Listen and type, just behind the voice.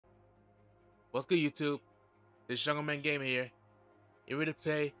What's good, YouTube? This Younger Man Gamer here. You ready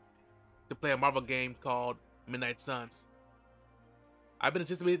to play a Marvel game called Midnight Suns? I've been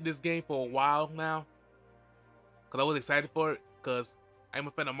anticipating this game for a while now, because I was excited for it, because I'm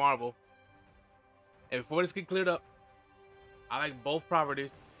a fan of Marvel. And before this get cleared up, I like both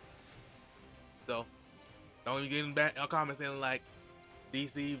properties. So, don't be getting back in comments saying like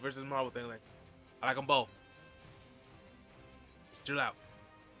DC versus Marvel thing. Like, I like them both. Chill out.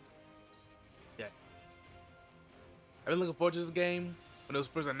 Yeah. I've been looking forward to this game when it was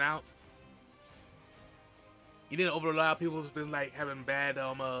first announced. You didn't overload a lot of people who's been like having bad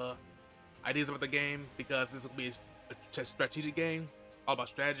ideas about the game, because this will be a strategic game, all about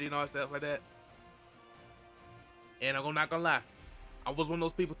strategy and all that stuff like that. And I'm not gonna lie, I was one of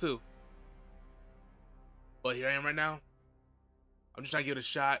those people too. But here I am right now. I'm just trying to give it a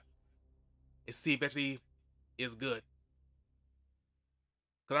shot and see if it actually is good.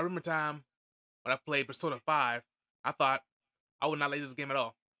 Because I remember a time when I played Persona 5, I thought I would not like this game at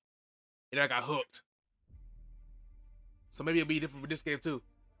all. And then I got hooked. So maybe it'll be different for this game too.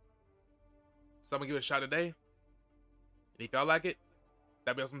 So I'm gonna give it a shot today. And if y'all like it,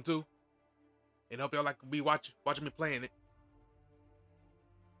 that'd be awesome too. And hope y'all like be watching me playing it.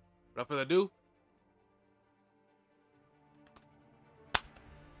 Without further ado,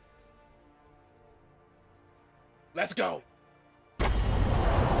 let's go.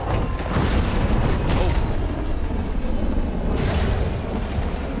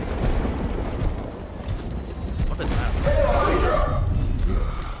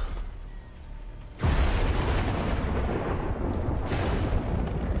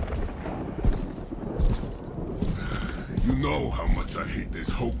 You know how much I hate this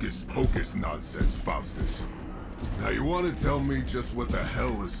hocus-pocus nonsense, Faustus. Now you want to tell me just what the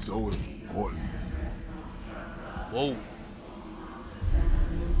hell is so important? Whoa.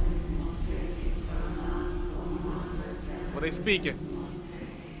 What they speaking?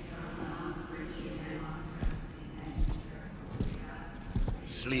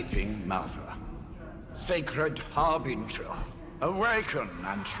 Sleeping Mother, sacred harbinger, awaken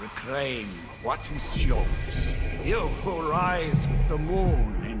and reclaim what is yours. You who rise with the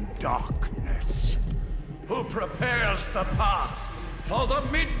moon in darkness, who prepares the path for the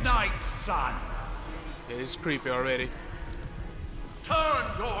midnight sun. Yeah, it's creepy already.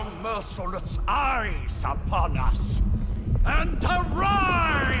 Turn your merciless eyes upon us and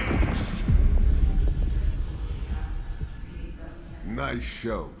arise! Nice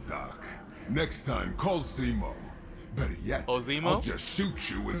show, Doc. Next time, call Zemo. Better yet, Oh, Zemo? I'll just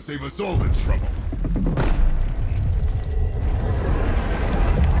shoot you and save us all the trouble.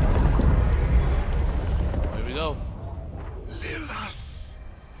 Here we go. Lilith!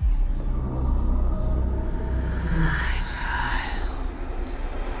 My child.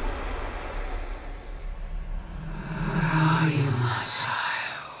 Are you my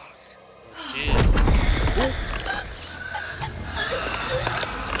child? Shit.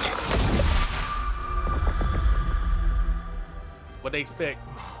 What they expect?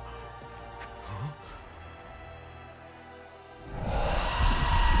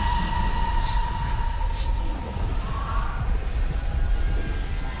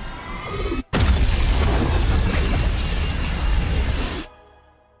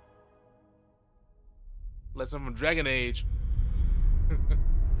 Lesson from Dragon Age.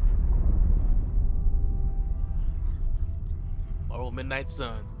 Marvel Midnight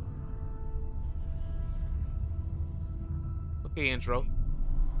Suns. Okay, intro.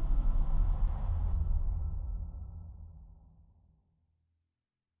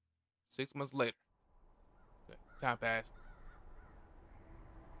 Six months later. Okay, time passed.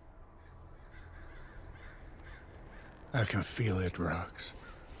 I can feel it, Rox.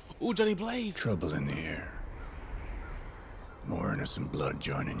 Ooh, Johnny Blaze. Trouble in the air. More innocent blood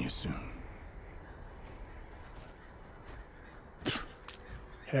joining you soon.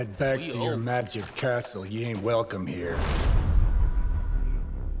 Head back to your magic castle. You ain't welcome here.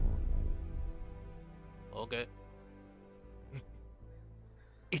 Okay.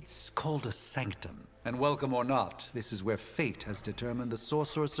 It's called a sanctum, and welcome or not, this is where fate has determined the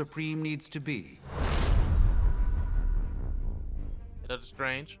Sorcerer Supreme needs to be. That's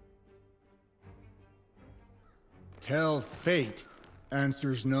strange. Tell fate.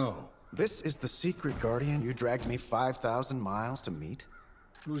 Answers no. This is the secret guardian you dragged me 5,000 miles to meet?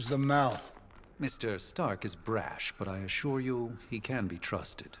 Who's the mouth? Mr. Stark is brash, but I assure you, he can be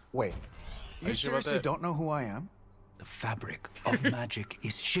trusted. Wait, you you sure about seriously that? don't know who I am? The fabric of magic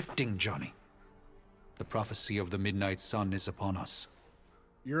is shifting, Johnny. The prophecy of the Midnight Sun is upon us.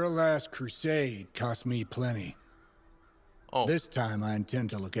 Your last crusade cost me plenty. Oh, This time I intend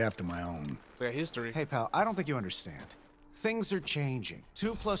to look after my own. their history. Hey, pal, I don't think you understand. Things are changing.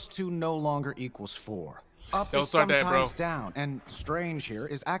 2 + 2 no longer equals 4. Up Don't is start that, sometimes bro. down, and strange here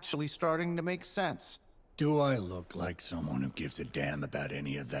is actually starting to make sense. Do I look like someone who gives a damn about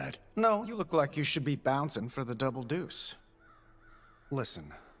any of that? No, you look like you should be bouncing for the double deuce.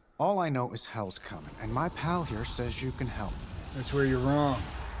 Listen, all I know is hell's coming, and my pal here says you can help. That's where you're wrong.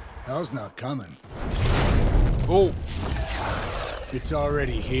 Hell's not coming. Oh, It's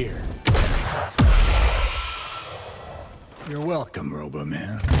already here. You're welcome,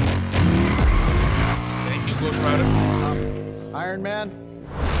 Robo-Man. thank you, Ghost Rider. Iron Man?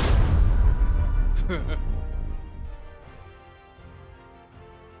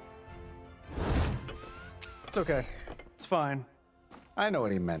 It's okay. It's fine. I know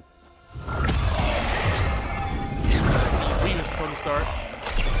what he meant. Readers Tony Stark.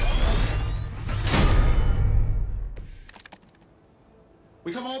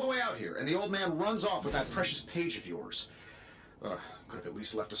 We come all the way out here, and the old man runs off with that precious page of yours. Could have at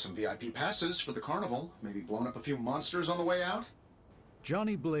least left us some VIP passes for the carnival. Maybe blown up a few monsters on the way out.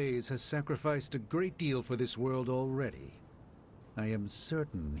 Johnny Blaze has sacrificed a great deal for this world already. I am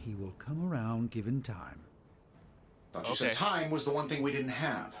certain he will come around given time. Thought you said time was the one thing we didn't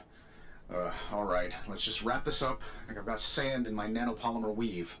have. All right, let's just wrap this up. I think I've got sand in my nanopolymer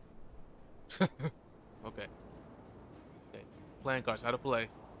weave. Okay. Playing cards, how to play.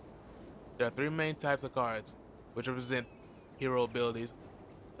 There are 3 main types of cards, which represent hero abilities,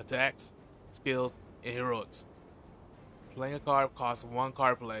 attacks, skills, and heroics. Playing a card costs 1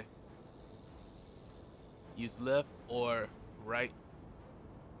 card play. Use left or right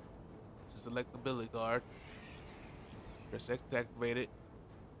to select the ability card. Press X to activate it.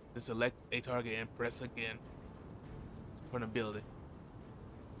 Then select a target and press again for an ability.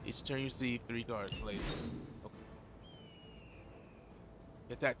 Each turn you receive 3 cards played. Okay.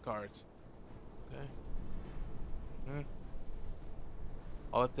 Attack cards. Okay.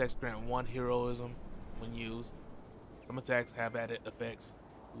 All attacks grant 1 heroism when used. Some attacks have added effects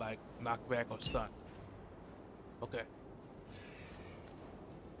like knockback or stun. Okay.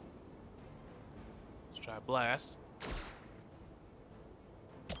 Let's try blast.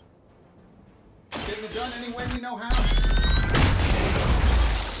 Getting it done any way we know how.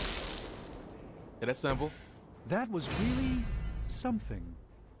 Yeah, that's simple. That was really something.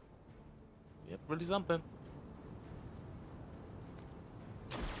 Yep, really something.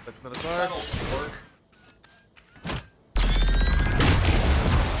 That's another card. That'll work.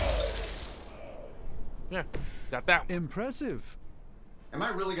 Yeah, got that one. Impressive. Am I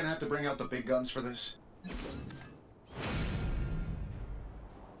really gonna have to bring out the big guns for this?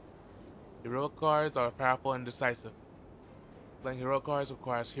 Heroic cards are powerful and decisive. Playing heroic cards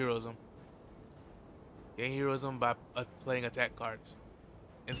requires heroism. Gain heroism by playing attack cards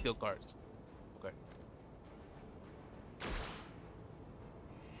and skill cards. Okay.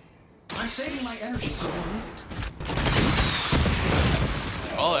 I'm saving my energy so we'll need it.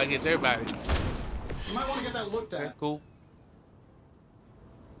 Oh, that gets everybody. You might want to get that looked Okay, at. cool.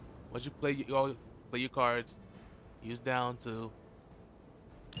 Once you play your cards, use down to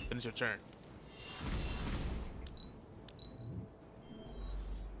finish your turn.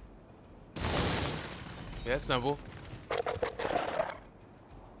 Yeah, that's simple.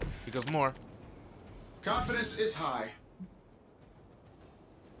 Because more. Confidence is high.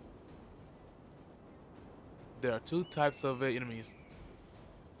 There are 2 types of enemies.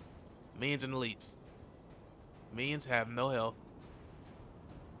 Minions and elites. Minions have no health.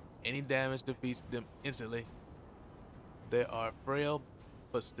 Any damage defeats them instantly. They are frail,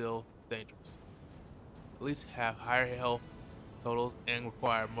 but still dangerous. Elites have higher health totals and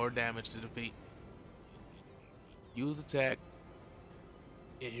require more damage to defeat. Use attack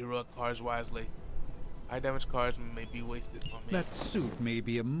and heroic cards wisely. High damage cards may be wasted on me. That suit may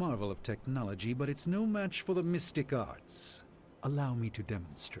be a marvel of technology, but it's no match for the mystic arts. Allow me to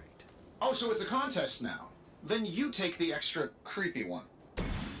demonstrate. Oh, so it's a contest now. Then you take the extra creepy one.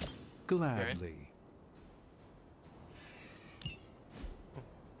 Gladly.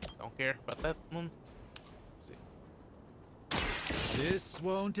 Don't care about that one. This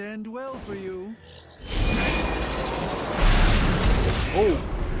won't end well for you. Oh!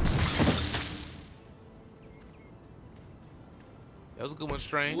 That was a good one,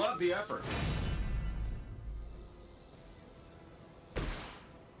 Strange. Love the effort.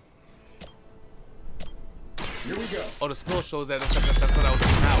 Here we go. Oh, the skull shows that that's what I was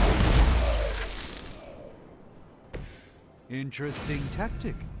doing now. Interesting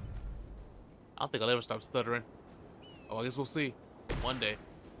tactic. I don't think I'll ever stop stuttering. Oh, I guess we'll see. One day.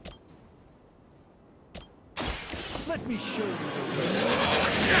 Let me show you the way.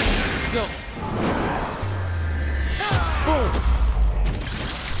 Go. Boom.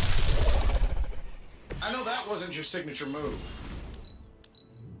 I know that wasn't your signature move.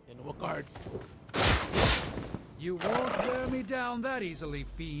 And no more cards. You won't wear me down that easily,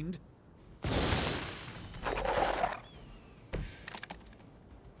 fiend.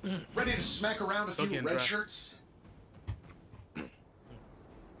 Ready to smack around a few Okay, red Indra. shirts?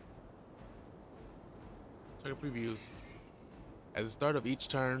 Target previews. At the start of each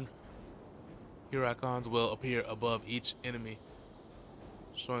turn, hero icons will appear above each enemy,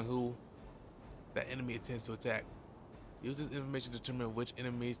 showing who that enemy intends to attack. Use this information to determine which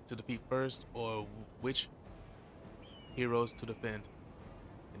enemies to defeat first or which heroes to defend.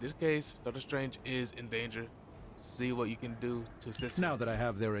 In this case, Doctor Strange is in danger. See what you can do to assist him. Now that I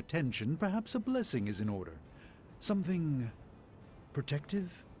have their attention, perhaps a blessing is in order. Something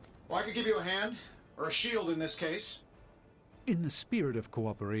protective? Well, I could give you a hand, or a shield in this case. In the spirit of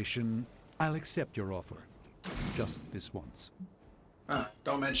cooperation, I'll accept your offer. Just this once.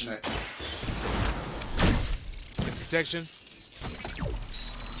 Don't mention it. Protection.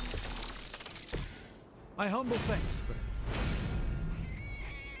 My humble thanks, friend.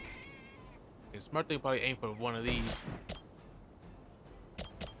 The smart thing probably aim for one of these.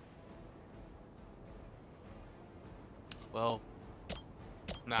 Well,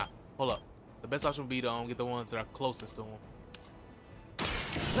 nah, hold up. The best option would be to get the ones that are closest to him.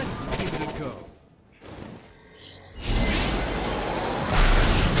 Let's give it a go.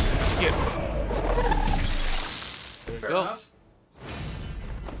 Get it. There we Fair go. enough.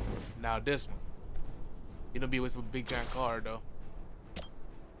 Now this one. You don't be with some big giant card though.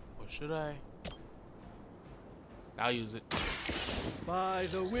 Or should I? I'll use it. By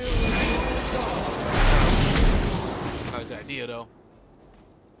the will of God. Not a good idea though.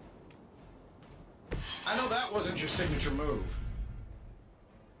 I know that wasn't your signature move.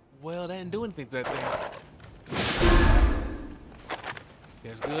 Well, that didn't do anything to that thing.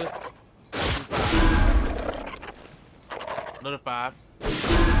 That's good. Another 5.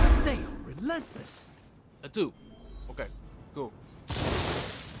 They are relentless. A 2. Okay, cool.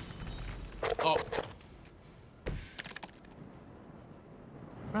 Oh,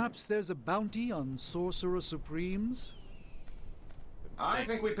 Perhaps there's a bounty on Sorcerer Supremes? I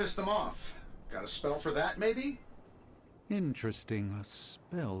think we pissed them off. Got a spell for that, maybe? Interesting. A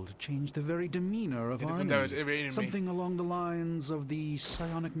spell to change the very demeanor of It our is some damage enemies. every enemy. Something along the lines of the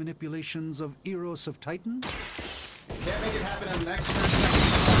psionic manipulations of Eros of Titan? Can't make it happen in the next 30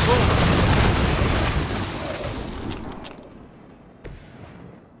 seconds.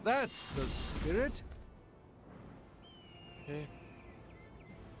 That's the spirit. okay.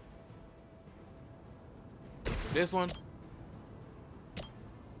 This one.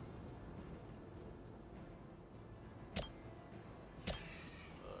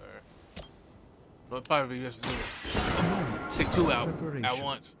 But probably you have to do it. Take 2 out at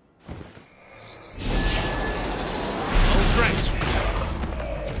once. Oh, Strange.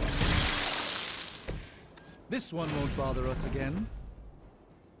 This one won't bother us again.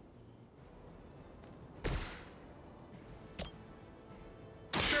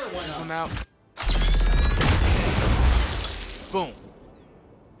 Sure, why This not? one out. Boom.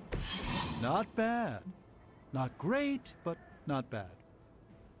 Not bad. Not great, but not bad.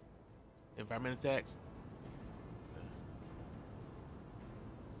 Environment attacks.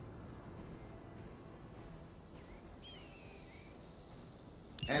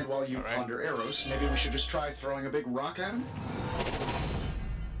 And while you Alright. ponder arrows, maybe we should just try throwing a big rock at him?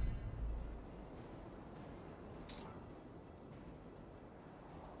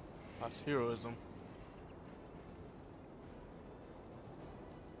 That's heroism.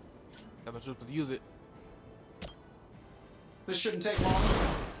 Got no choice but to use it. This shouldn't take long.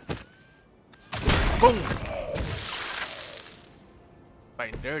 Boom!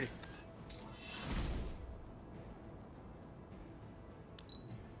 Fighting dirty.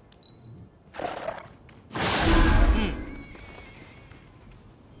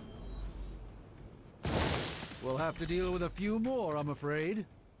 We'll have to deal with a few more, I'm afraid.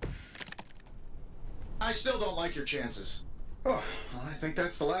 I still don't like your chances. Oh, well, I think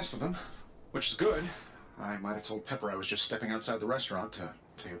that's the last of them. Which is good. I might have told Pepper I was just stepping outside the restaurant to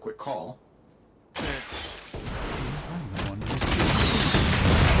take a quick call. I'm the one who's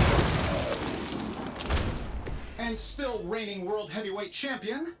And still reigning world heavyweight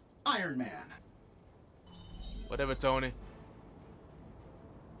champion, Iron Man. Whatever, Tony.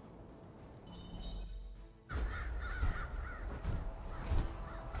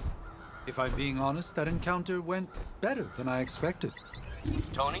 If I'm being honest, that encounter went better than I expected.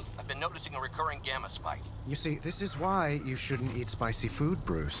 Tony, I've been noticing a recurring gamma spike. You see, this is why you shouldn't eat spicy food,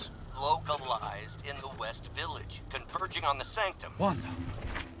 Bruce. Localized in the West Village, converging on the Sanctum. Wanda.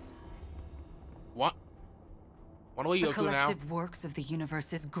 What? What are you The up to now? collective works of the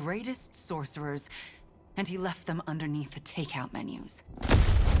universe's greatest sorcerers, and he left them underneath the takeout menus.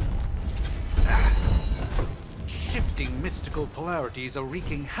 Shifting mystical polarities are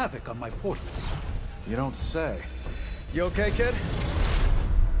wreaking havoc on my portals. You don't say. You okay, kid?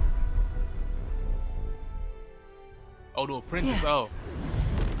 Oh, the apprentice. Yes. Oh.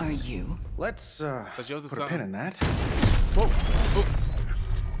 Are you? Let's, But yours is put a something. pin in that. Whoa.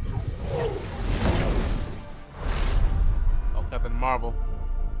 Oh, Captain Marvel.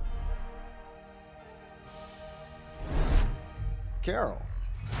 Carol.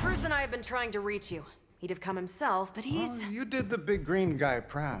 Bruce and I have been trying to reach you. He'd have come himself, but he's... Oh, you did the big green guy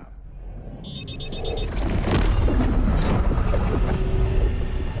proud.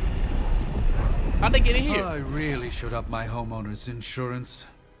 How'd they get in here? I really should up my homeowner's insurance.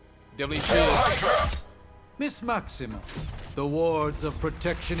 Definitely should. Miss Maximoff, the wards of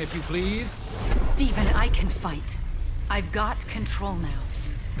protection, if you please. Stephen, I can fight. I've got control now.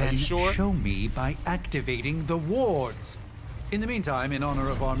 Then you sure? show me by activating the wards. In the meantime, in honor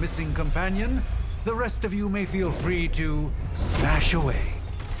of our missing companion, the rest of you may feel free to smash away.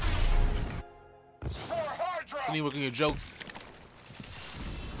 You need to work on your jokes.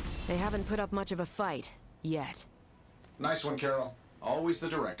 They haven't put up much of a fight. Yet. Nice one, Carol. Always the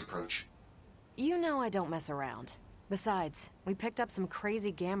direct approach. You know I don't mess around. Besides, we picked up some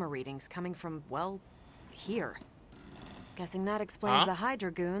crazy gamma readings coming from, well, here. Guessing that explains the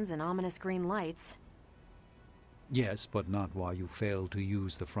Hydra goons and ominous green lights. Yes, but not while you fail to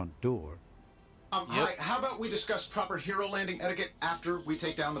use the front door. Hi, how about we discuss proper hero landing etiquette after we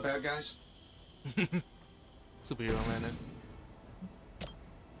take down the bad guys? Superhero landing.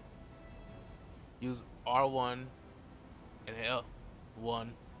 Use R1 and L1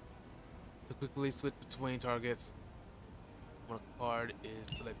 to quickly switch between targets when a card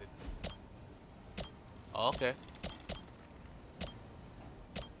is selected. Oh, okay.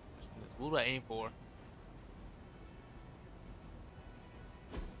 What do I aim for?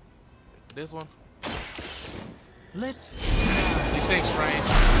 This one? Let's Thanks, Strange.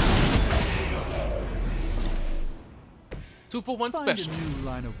 2 for 1 find special. a new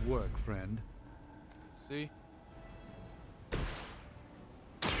line of work, friend. See?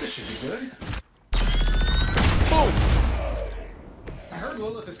 This should be good. Boom! I heard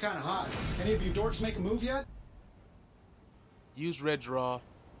Lilith is kind of hot. Any of you dorks make a move yet? Use red draw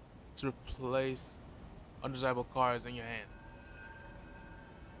to replace undesirable cards in your hand.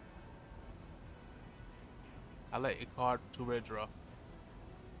 Highlight a card to red draw,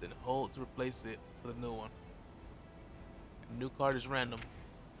 then hold to replace it with a new one. A new card is random,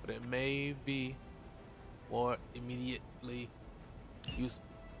 but it may be more immediately useful.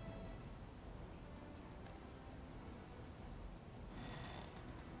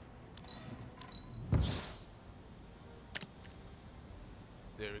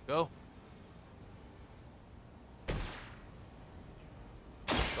 There we go.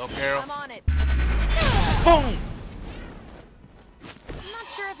 Go, Carol. I'm on it. Boom! I'm not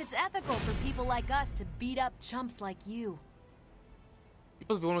sure if it's ethical for people like us to beat up chumps like you. You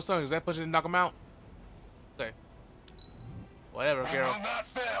supposed to be one of the songs. Is that pushing to knock him out? Okay. Whatever, Carol. not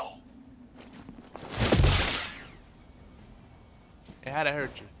fail. Hey, how'd I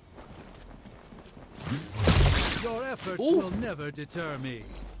hurt you? Your efforts Ooh. will never deter me.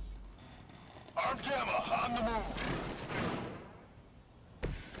 Arm Gamma on the move.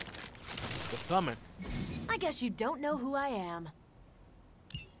 They're coming. I guess you don't know who I am.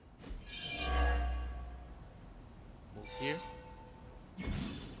 Move here.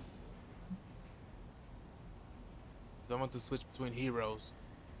 So I want to switch between heroes.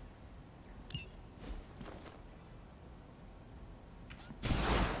 Okay,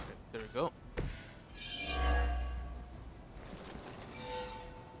 there we go.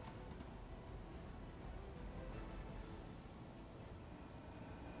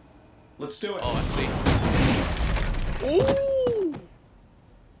 Let's do it. Oh, I see. Ooh!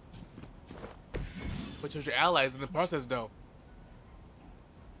 But you're your allies in the process, though.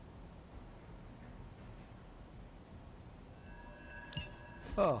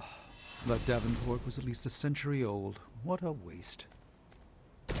 Oh, that Davenport was at least a century old. What a waste.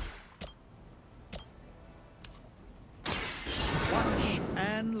 Watch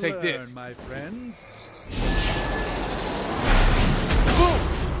and Take learn, this. my friends.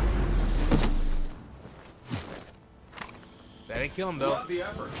 That didn't kill him, though. Love the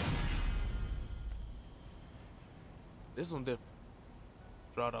effort. This one different.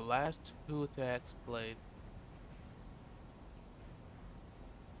 Draw the last 2 attacks played.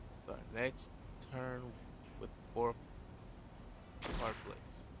 Start next turn with 4 card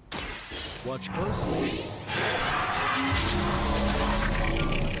plays. Watch closely.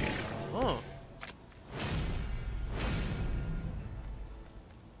 Oh.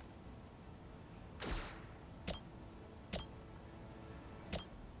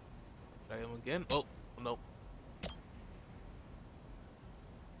 Try him again. Oh, nope.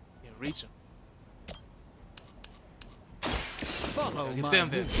 Can't reach him. Follow Get my them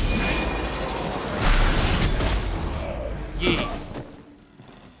then. vision. Yeah.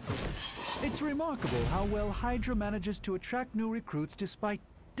 It's remarkable how well Hydra manages to attract new recruits despite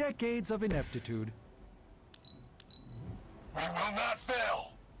decades of ineptitude. We will not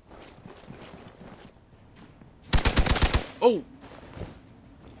fail. Oh.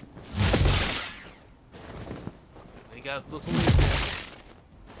 They got looks like.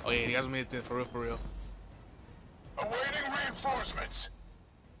 Oh yeah, they got some hits in for real, for real. Awaiting reinforcements.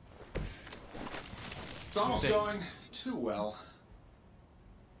 It's almost going too well.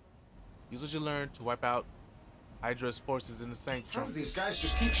 Use what you learned to wipe out Hydra's forces in the How do Sanctum. these guys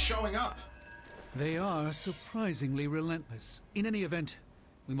just keep showing up? They are surprisingly relentless. In any event,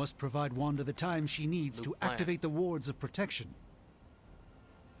 we must provide Wanda the time she needs New to plan. activate the wards of protection.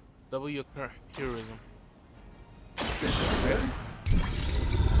 Double your heroism. This is good.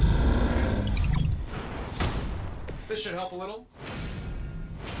 This should help a little.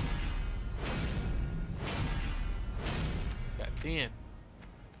 Got 10.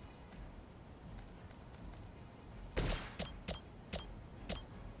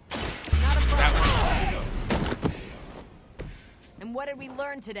 And what did we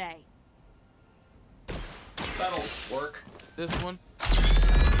learn today? That'll work. This one.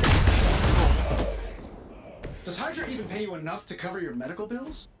 Does Hydra even pay you enough to cover your medical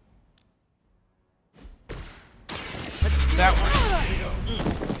bills? That one.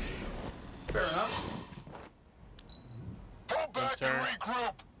 Fair enough. Go back Turn. and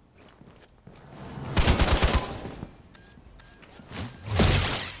regroup.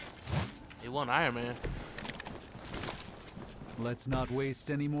 He won Iron Man. Let's not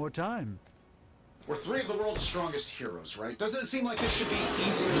waste any more time. We're 3 of the world's strongest heroes, right? Doesn't it seem like this should be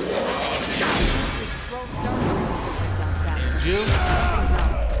easier? We scroll Stargate down faster. Jill.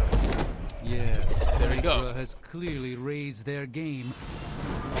 Yes, There we go. Hydra has clearly raised their game.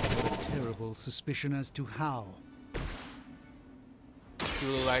 A terrible suspicion as to how. You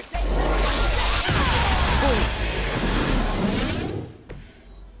look like.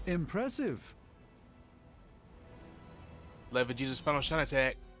 Impressive. Let Jesus' final shot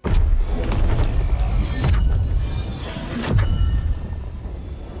attack.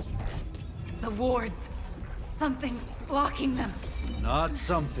 The wards. Something's blocking them. Not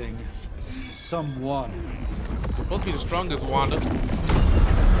something. Someone. Supposed to be the strongest, Wanda.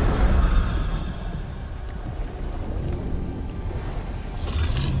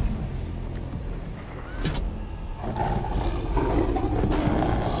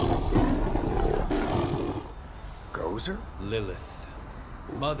 Gozer? Lilith.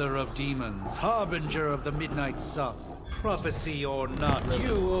 Mother of demons, harbinger of the midnight sun. Prophecy or not,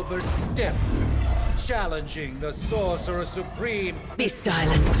 you overstep. Challenging the Sorcerer Supreme. Be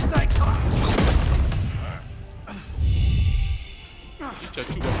silent. He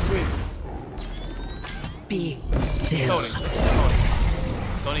shut you up quick. Be still. Tony.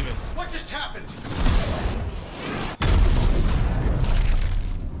 Don't even. What just happened?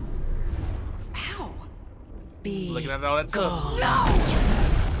 Ow. Be Looking at all that stuff. No!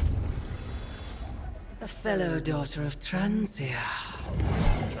 A fellow daughter of Transia.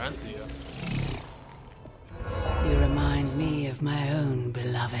 Transia. You remind me of my own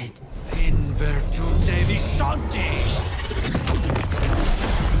beloved. In virtute vishanti.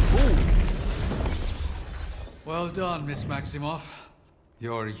 Well done, Miss Maximoff.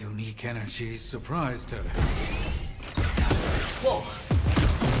 Your unique energy surprised her. Whoa.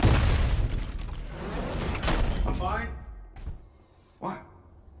 I'm fine. What?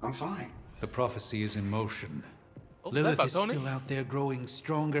 I'm fine. The prophecy is in motion. Oh, Lilith step up, is Tony. still out there growing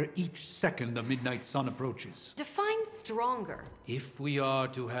stronger each second the midnight sun approaches. Define stronger. If we are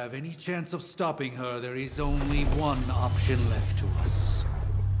to have any chance of stopping her, there is only one option left to us.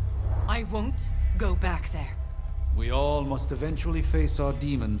 I won't go back there. We all must eventually face our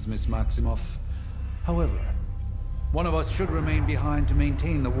demons, Miss Maximoff. However, one of us should remain behind to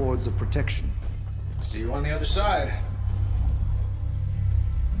maintain the wards of protection. See you on the other side.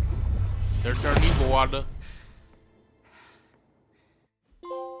 They're turning evil, Wanda.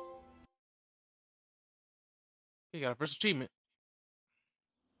 You got a first achievement.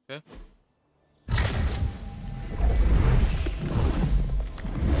 Okay.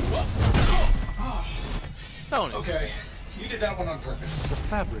 Tony. Okay, you did that one on purpose. The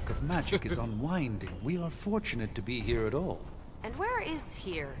fabric of magic is unwinding. We are fortunate to be here at all. And where is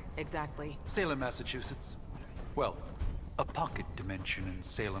here, exactly? Salem, Massachusetts. Well, a pocket dimension in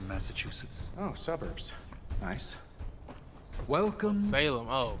Salem, Massachusetts. Oh, suburbs. Nice. Welcome Salem,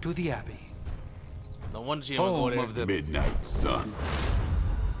 oh. to the Abbey. No wonder she didn't go Home there. of the Midnight Suns.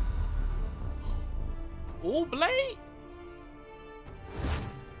 Ooh, Blade!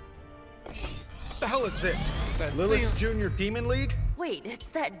 The hell is this? Lilith Junior Demon League? Wait, it's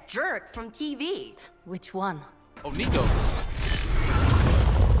that jerk from TV. Which one? Oh, Nico.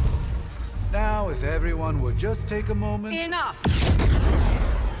 Now, if everyone would just take a moment. Enough!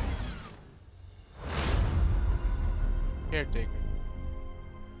 Caretaker.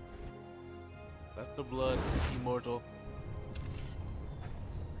 That's the blood, immortal.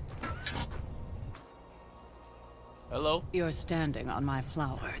 Hello? You're standing on my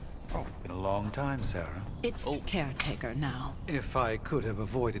flowers. Oh, been a long time, Sarah. It's caretaker now. If I could have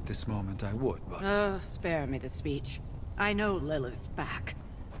avoided this moment, I would, but... Oh, spare me the speech. I know Lilith's back.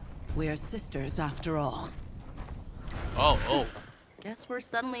 We're sisters after all. Oh. Guess we're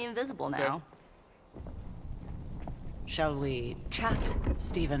suddenly invisible now. Shall we chat,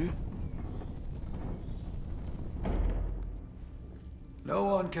 Stephen? No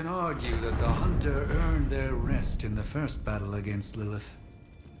one can argue that the Hunter earned their rest in the first battle against Lilith.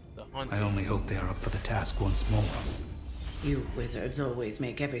 The Hunter. I only hope they are up for the task once more. You wizards always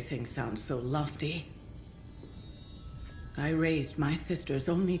make everything sound so lofty. I raised my sister's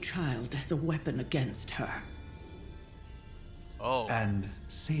only child as a weapon against her. Oh. And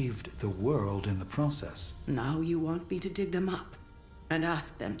saved the world in the process. Now you want me to dig them up and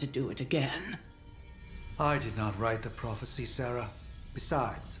ask them to do it again. I did not write the prophecy, Sarah.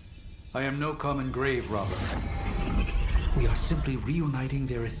 Besides, I am no common grave robber. We are simply reuniting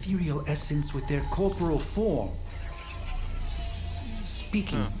their ethereal essence with their corporal form.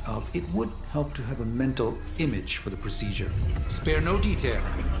 Speaking of, it would help to have a mental image for the procedure. Spare no detail.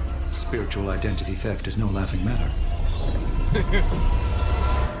 Spiritual identity theft is no laughing matter.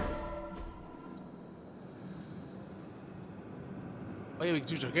 Oh yeah, we can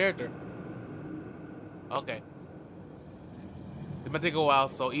choose your character. Okay. It might take a while,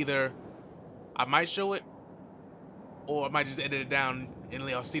 so either I might show it, or I might just edit it down and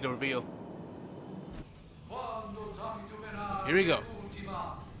I'll see the reveal. Here we go.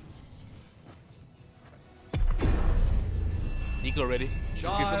 Nico ready?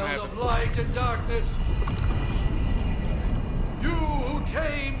 Just get some Child happens. of light and darkness, you who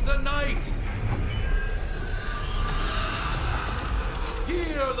tame the night,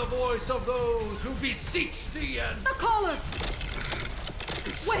 hear the voice of those who beseech thee and... The collar!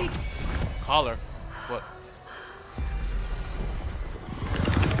 Wait! Collar? What?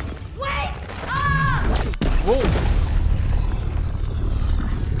 Wait! Ah! Whoa!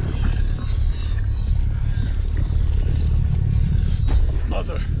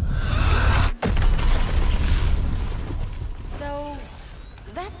 Mother. So,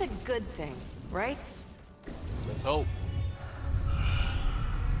 that's a good thing, right? Let's hope.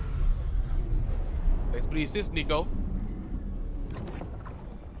 Thanks for the assist, Nico.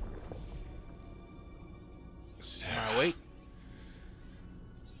 Alright, wait.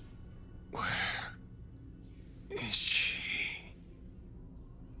 Where is she?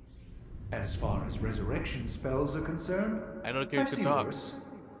 As far as resurrection spells are concerned, I know the character I've seen talk. worse,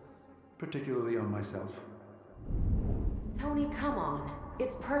 particularly on myself. Tony, come on.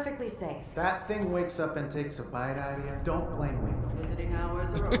 It's perfectly safe. That thing wakes up and takes a bite out of you. Don't blame me. Visiting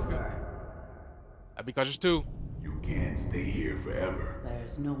hours are over. I'd be cautious too. You can't stay here forever.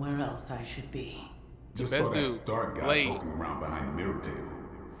 There's nowhere else I should be. Just best saw that dude, Stark guy Blade. poking around behind the mirror table.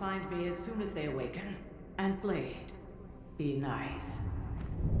 Find me as soon as they awaken. And Blade, be nice.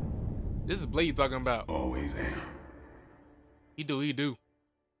 This is Blade talking about. Always am. He do. He'd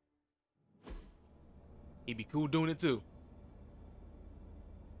be cool doing it too.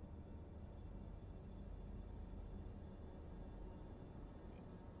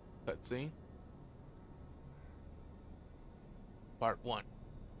 Cutscene. Part 1.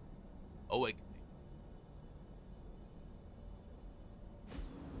 Awakening.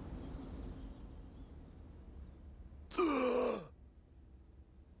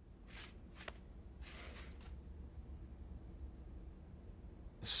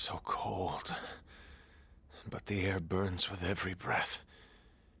 It's so cold, but the air burns with every breath.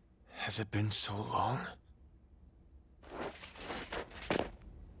 Has it been so long?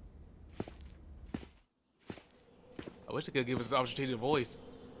 I wish they could give us the option to change the voice.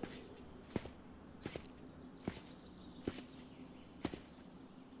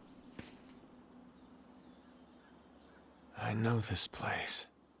 I know this place.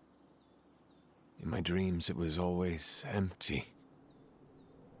 In my dreams, it was always empty.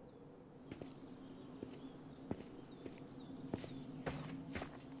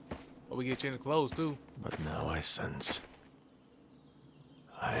 Oh, we get changing clothes too. But now I sense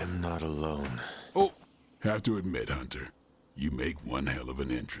I am not alone. Oh, have to admit, Hunter, you make one hell of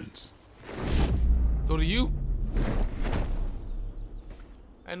an entrance. so do you?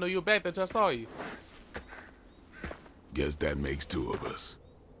 I didn't know you were back there until I saw you. Guess that makes two of us.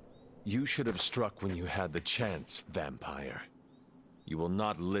 You should have struck when you had the chance, vampire. You will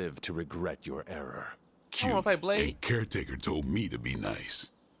not live to regret your error. I don't know if I Blade. And Caretaker told me to be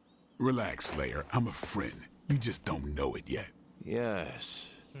nice. Relax, Slayer. I'm a friend. You just don't know it yet.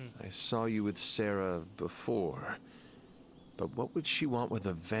 Yes. I saw you with Sarah before. But what would she want with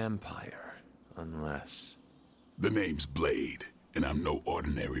a vampire? Unless... The name's Blade, and I'm no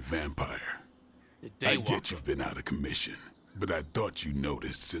ordinary vampire. I get you've been out of commission, but I thought you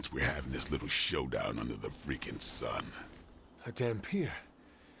noticed since we're having this little showdown under the freaking sun. A Dampier.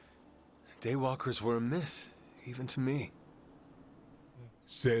 Daywalkers were a myth, even to me.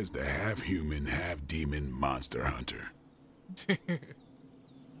 Says the half-human, half-demon monster hunter.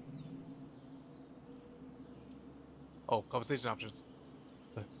 Oh, conversation options.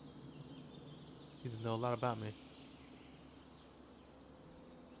 Seems to know a lot about me.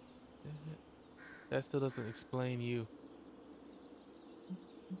 That still doesn't explain you.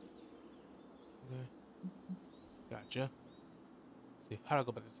 Okay. Gotcha. Let's see, how do I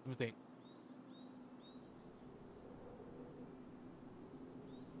go about this? Let me think.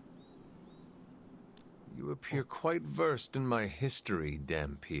 You appear quite versed in my history,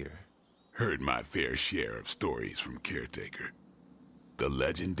 Dampier. Heard my fair share of stories from Caretaker. The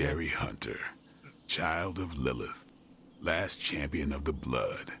legendary hunter, child of Lilith, last champion of the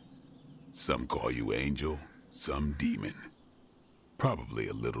blood. Some call you angel, some demon. Probably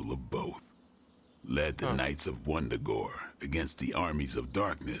a little of both. Led the Knights of Wundagore against the armies of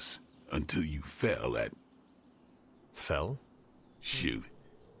darkness until you fell at... Fell? Shoot.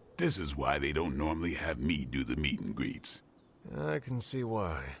 This is why they don't normally have me do the meet and greets. I can see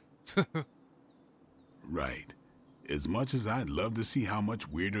why. Right. As much as I'd love to see how much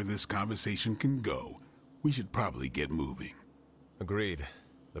weirder this conversation can go, we should probably get moving. Agreed.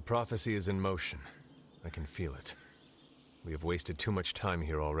 The prophecy is in motion. I can feel it. We have wasted too much time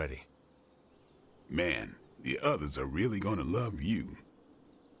here already. Man, the others are really gonna love you.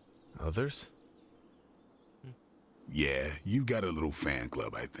 Others? Yeah, you've got a little fan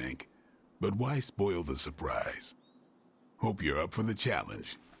club, I think. But why spoil the surprise? Hope you're up for the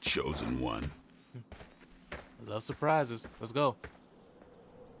challenge, chosen one. I love surprises. Let's go.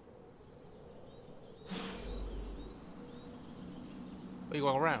 Where you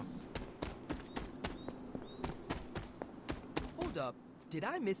walking around? Hold up. Did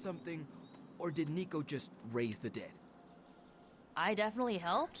I miss something? Or did Nico just raise the dead? I definitely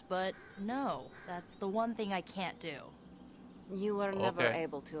helped, but no, that's the one thing I can't do. You were never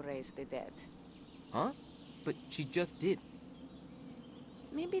able to raise the dead. Huh? But she just did.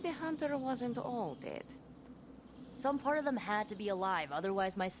 Maybe the hunter wasn't all dead. Some part of them had to be alive,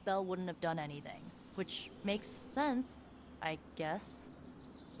 otherwise my spell wouldn't have done anything. Which makes sense, I guess.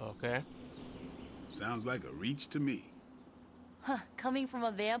 Okay. Sounds like a reach to me. Huh, coming from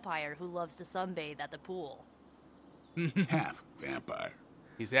a vampire who loves to sunbathe at the pool. Half vampire.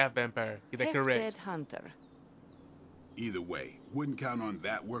 He's half vampire. Get that correct. Dead hunter. Either way, wouldn't count on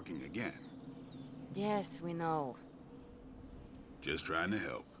that working again. Yes, we know. Just trying to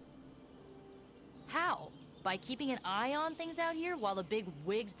help. How? By keeping an eye on things out here while the big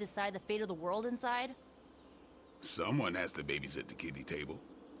wigs decide the fate of the world inside? Someone has to babysit the kiddie table.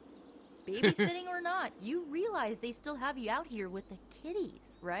 Babysitting or not, you realize they still have you out here with the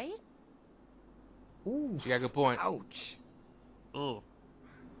kiddies, right? Ooh. You got a good point. Ouch. Ooh.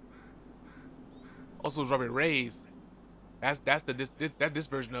 Also, Robert Reyes. That's this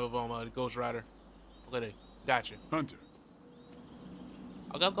version of Ghost Rider. Okay, gotcha. Hunter.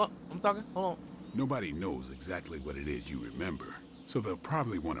 I'm talking. Hold on. Nobody knows exactly what it is you remember, so they'll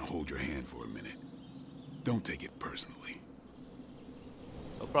probably want to hold your hand for a minute. Don't take it personally.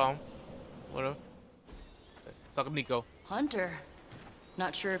 No problem. Whatever. Let's talk to Nico. Hunter.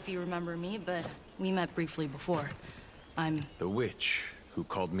 Not sure if you remember me, but we met briefly before. I'm... The witch who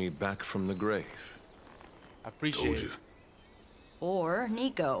called me back from the grave. I appreciate it. Or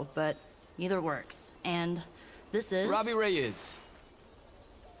Nico, but either works. And this is... Robbie Reyes.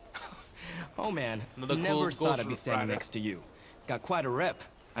 Oh man, Another never cool thought I'd be standing rider. next to you. Got quite a rep.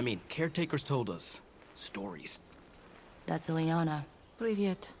 I mean, caretakers told us stories. That's Ileana.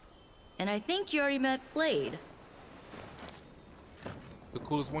 Привет. And I think you already met Blade. the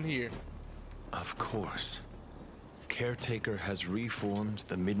coolest one here. Of course. Caretaker has reformed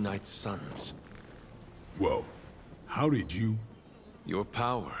the Midnight Suns. Whoa. How did you? Your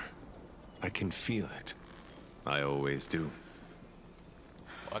power. I can feel it. I always do.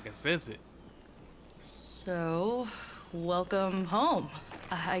 Oh, I can sense it. So, welcome home.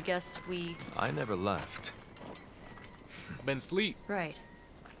 I guess we... I never left. Been asleep. Right.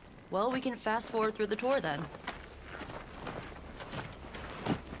 Well, we can fast forward through the tour then.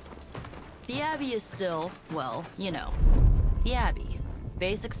 The Abbey is still, well, you know, the Abbey.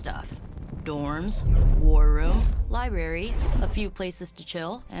 Basic stuff. Dorms, war room, library, a few places to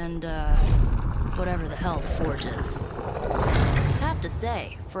chill, and, whatever the hell the Forge is. Have to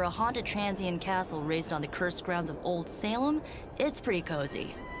say, for a haunted transient castle raised on the cursed grounds of Old Salem, it's pretty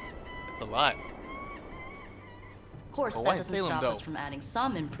cozy. That's a lot. Of course, that doesn't stop us from adding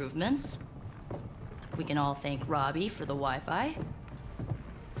some improvements. We can all thank Robbie for the Wi-Fi.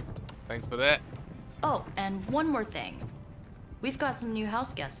 Thanks for that. Oh, and one more thing. We've got some new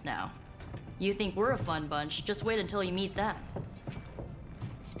house guests now. You think we're a fun bunch, just wait until you meet them.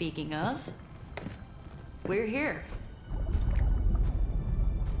 Speaking of, we're here.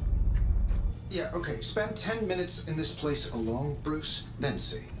 Yeah, okay. Spend 10 minutes in this place alone, Bruce, then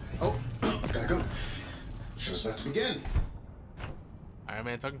see. Oh, gotta go. Show's about to begin. Iron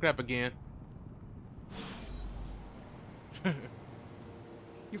Man talking crap again.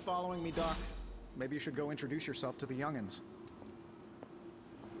 You following me, Doc? Maybe you should go introduce yourself to the youngins.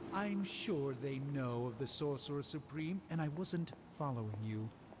 I'm sure they know of the Sorcerer Supreme, and I wasn't following you.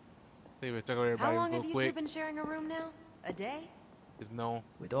 How long have you two been sharing a room now? A day? Is no.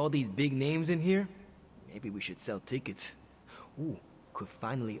 With all these big names in here, maybe we should sell tickets. Ooh, could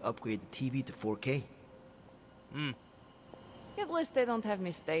finally upgrade the TV to 4K. At least they don't have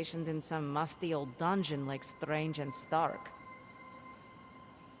me stationed in some musty old dungeon like Strange and Stark.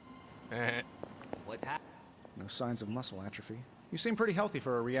 What's happening? No signs of muscle atrophy. You seem pretty healthy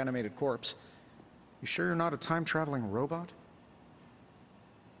for a reanimated corpse. You sure you're not a time-traveling robot?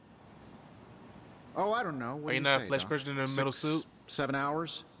 Oh, I don't know. What Are do you you not say, a flesh Doc? person in a metal suit? 7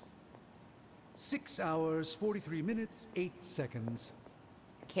 hours? 6 hours, 43 minutes, 8 seconds.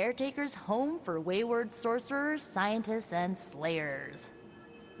 Caretaker's home for wayward sorcerers, scientists, and slayers.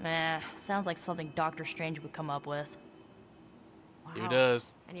 Sounds like something Doctor Strange would come up with. Wow. It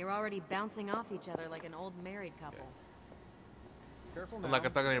does. And you're already bouncing off each other like an old married couple. Careful now. I'm not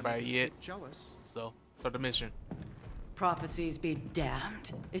talking to anybody yet. Jealous. So, start the mission. Prophecies be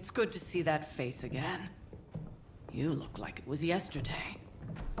damned. It's good to see that face again. You look like it was yesterday.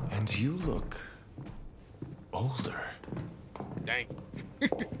 And you look older. Dang.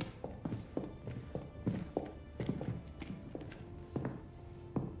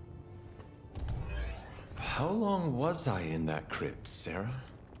 How long was I in that crypt, Sarah?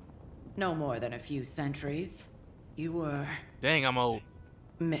 No more than a few centuries. You were... Dang, I'm old.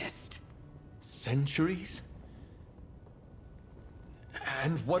 Missed. Centuries?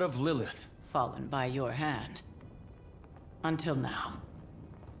 And what of Lilith? Fallen by your hand. Until now.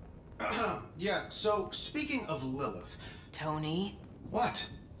 Yeah, so speaking of Lilith... Tony? What?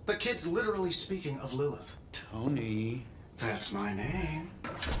 The kid's literally speaking of Lilith. Tony. That's my name.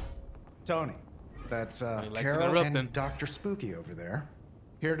 Tony. That's Carol and then. Dr. Spooky over there.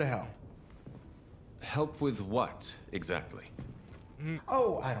 Here to help. Help with what, exactly?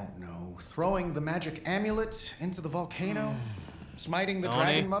 Oh, I don't know. Throwing the magic amulet into the volcano? Smiting the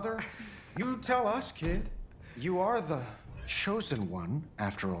Dragon Mother? You tell us, kid. You are the chosen one,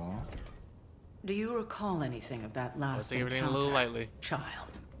 after all. Do you recall anything of that last take everything a encounter, little lightly.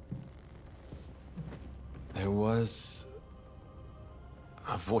 child? There was...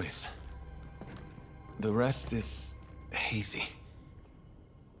 a voice. The rest is hazy.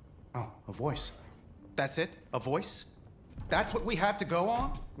 Oh, a voice. That's it? A voice? That's what we have to go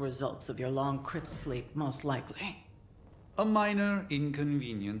on? Results of your long crypt sleep, most likely. A minor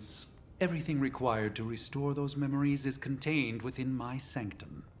inconvenience. Everything required to restore those memories is contained within my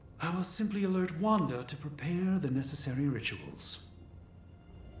sanctum. I will simply alert Wanda to prepare the necessary rituals.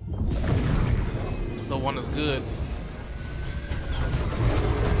 So Wanda's good.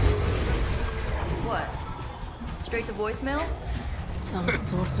 What? Straight to voicemail? Some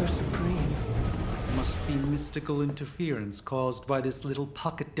Sorcerer Supreme. Must be mystical interference caused by this little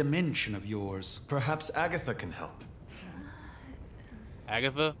pocket dimension of yours. Perhaps Agatha can help.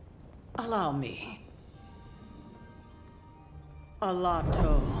 Agatha? Allow me.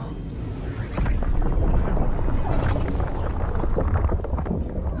 Alato.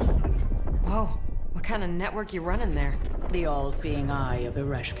 Whoa, what kind of network you running there? The all-seeing eye of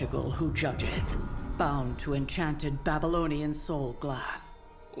Ereshkigal who judges. bound to enchanted Babylonian soul glass.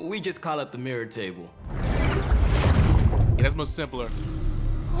 We just call it the mirror table. Yeah, that's much simpler.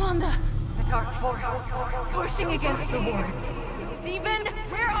 Wanda! The dark force, pushing against the wards. Stephen,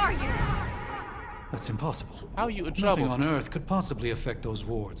 where are you? That's impossible. How are you in trouble? Nothing on Earth could possibly affect those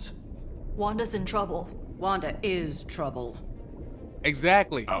wards. Wanda's in trouble. Wanda is trouble.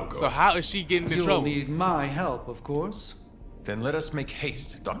 Exactly. So how is she getting in trouble? You'll need my help, of course. Then let us make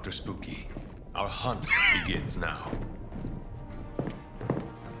haste, Dr. Spooky. Our hunt begins now.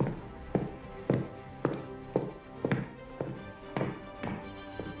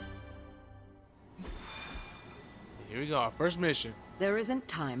 Here we go, our first mission. There isn't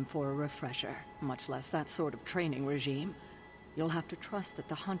time for a refresher, much less that sort of training regime. You'll have to trust that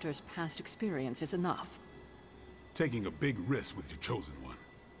the Hunter's past experience is enough. Taking a big risk with your chosen one.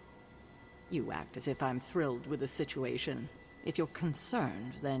 You act as if I'm thrilled with the situation. If you're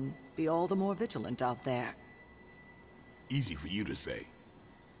concerned, then be all the more vigilant out there. Easy for you to say.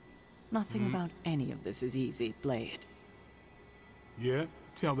 Nothing about any of this is easy, Blade. Yeah?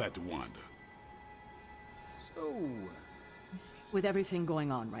 Tell that to Wanda. So... With everything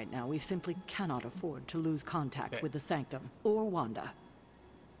going on right now, we simply cannot afford to lose contact with the Sanctum or Wanda.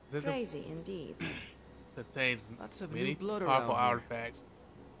 Crazy indeed. Contains lots of many new blood powerful around here. artifacts,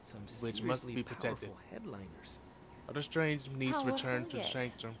 Some which must be seriously protected. powerful headliners. Other strange needs to return to the Yes.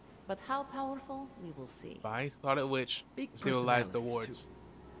 Sanctum. But how powerful, we will see. Find Scarlet Witch Big and stabilize the personalities,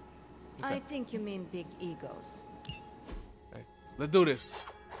 wards. I think you mean big egos. Okay. Let's do this.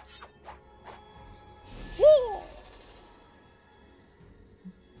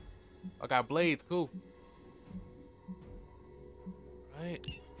 I got blades, cool. Right.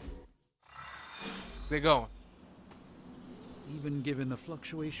 Stay going. Even given the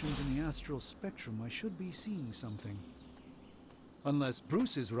fluctuations in the astral spectrum, I should be seeing something. Unless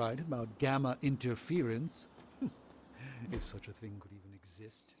Bruce is right about gamma interference. If such a thing could even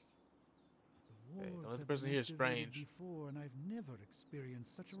exist. The Hey, wards another have person been here is activated strange. before, and I've never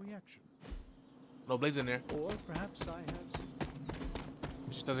experienced such a reaction. No blades in there. Or perhaps I have.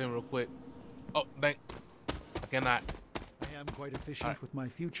 She does it real quick. Oh, dang. I cannot. I am quite efficient with my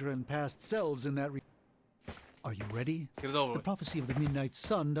future and past selves in that. Are you ready? Let's get it over The with. prophecy of the Midnight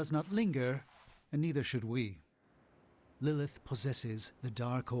Sun does not linger, and neither should we. Lilith possesses the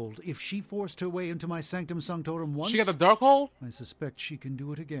Darkhold. If she forced her way into my Sanctum Sanctorum once, She got the Darkhold? I suspect she can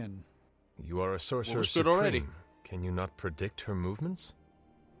do it again. You are a sorcerer Well, supreme. already. Can you not predict her movements?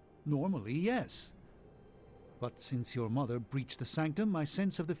 Normally, yes. But since your mother breached the Sanctum, my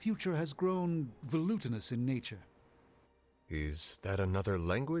sense of the future has grown volutinous in nature. Is that another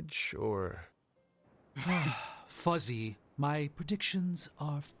language, or...? Fuzzy. My predictions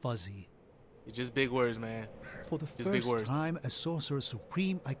are fuzzy. It's just big words, man. For the Just big first words. time as Sorcerer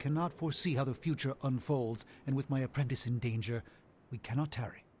Supreme, I cannot foresee how the future unfolds, and with my apprentice in danger, we cannot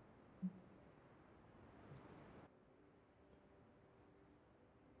tarry.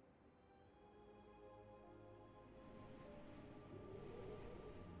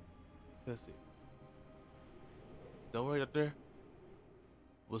 Let's see. Don't worry, Doctor.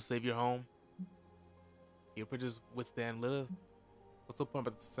 We'll save your home. Your apprentice withstand Lilith. What's the point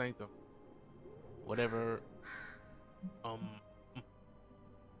about the Sanctum? Whatever.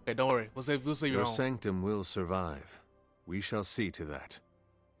 Okay, don't worry. We'll save your Your home. sanctum will survive. We shall see to that.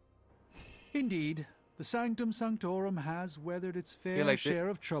 Indeed, the Sanctum Sanctorum has weathered its fair like share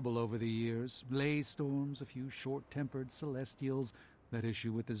of trouble over the years. Blaze storms, a few short-tempered celestials, that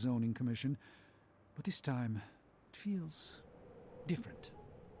issue with the Zoning Commission. But this time, it feels different.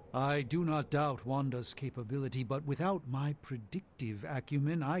 I do not doubt Wanda's capability, but without my predictive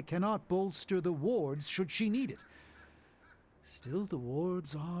acumen, I cannot bolster the wards should she need it. Still, the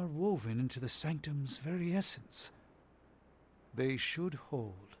wards are woven into the Sanctum's very essence. They should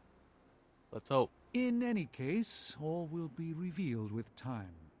hold. Let's hope. In any case, all will be revealed with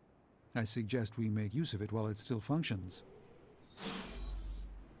time. I suggest we make use of it while it still functions.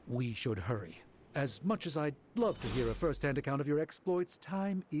 We should hurry. As much as I'd love to hear a first-hand account of your exploits,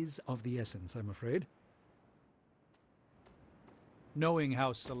 time is of the essence, I'm afraid. Knowing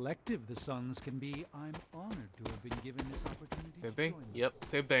how selective the Suns can be, I'm honored to have been given this opportunity Same to thing? join them. Yep,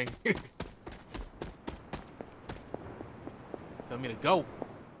 same thing. Tell me to go.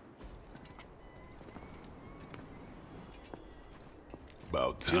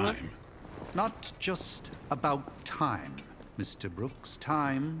 About Chillin'? time. Not just about time, Mr. Brooks.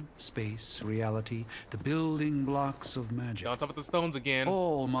 Time, space, reality, the building blocks of magic. You're on top of the stones again.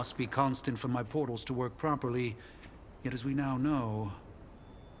 All must be constant for my portals to work properly. Yet as we now know,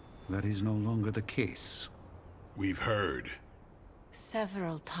 that is no longer the case. We've heard.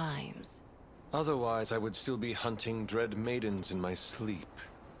 Several times. Otherwise, I would still be hunting dread maidens in my sleep.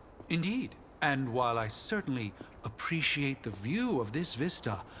 Indeed. And while I certainly appreciate the view of this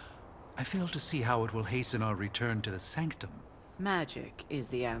vista, I fail to see how it will hasten our return to the sanctum. Magic is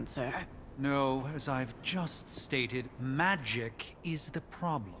the answer. No, as I've just stated, magic is the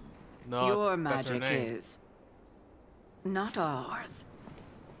problem. No, your that's her magic name. is not ours.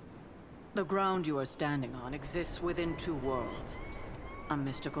 The ground you are standing on exists within two worlds. A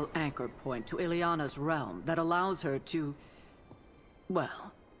mystical anchor point to Ileana's realm that allows her to...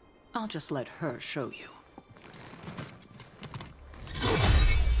 Well, I'll just let her show you.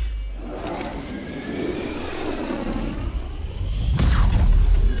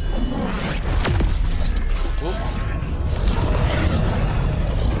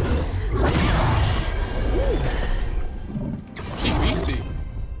 She beastie.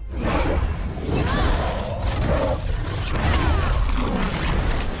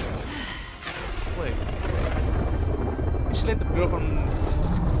 Wait. Did she let the girl from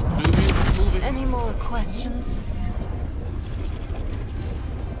movie? Any more questions?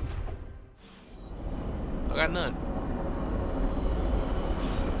 I got none.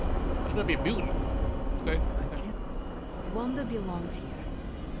 She's gonna be a mutant. Okay. Wanda belongs here.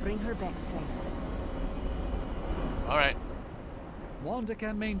 Bring her back safe. Alright. Wanda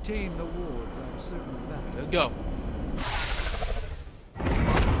can maintain the wards, I'm certain of that. Let's go.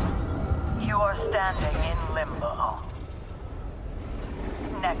 You are standing in limbo.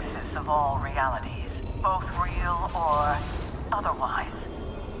 Nexus of all realities, both real or otherwise.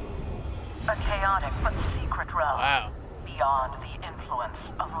 A chaotic but secret realm. Wow. Beyond the influence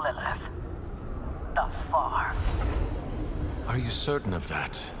of Lilith. Thus far. Are you certain of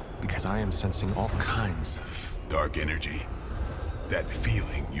that? Because I am sensing all kinds of... dark energy. That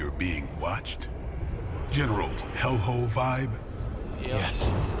feeling you're being watched? General hellhole vibe? Yes.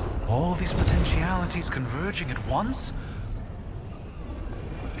 All these potentialities converging at once?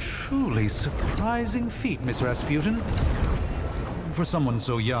 Truly surprising feat, Miss Rasputin. For someone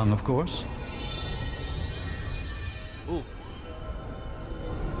so young, of course. Ooh.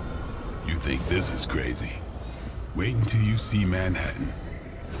 You think this is crazy? Wait until you see Manhattan.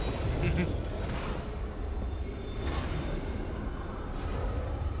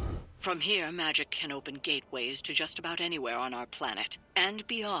 From here, magic can open gateways to just about anywhere on our planet, and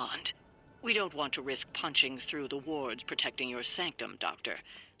beyond. We don't want to risk punching through the wards protecting your sanctum, Doctor,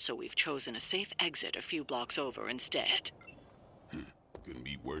 so we've chosen a safe exit a few blocks over instead. Couldn't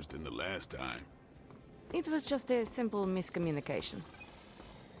be worse than the last time. It was just a simple miscommunication.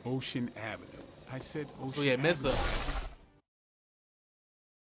 Ocean Avenue. I said Ocean Oh yeah, Mesa. Avenue.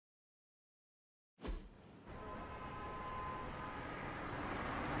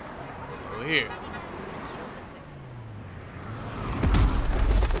 Over here.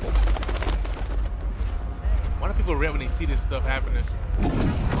 Why do people red when they see this stuff happening?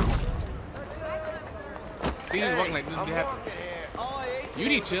 Things walking like this be happening. You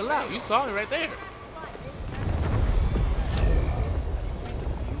need to chill out. You saw it right there.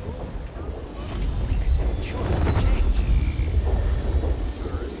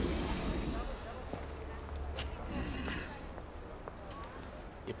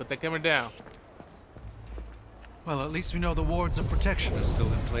 You put that camera down. Well, at least we know the wards of protection are still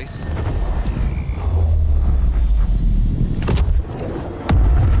in place.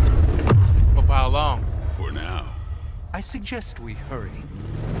 But for how long? For now. I suggest we hurry.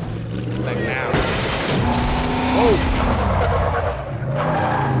 Like now. Oh!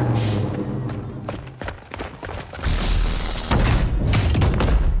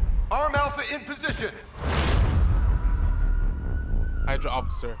 Arm Alpha in position. Hydra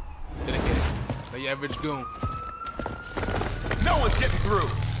officer. Dedicated. Like your average goon. No one's getting through.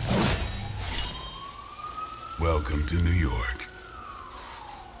 Welcome to New York.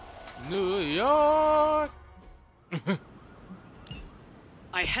 New York!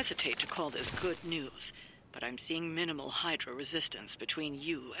 I hesitate to call this good news, but I'm seeing minimal Hydra resistance between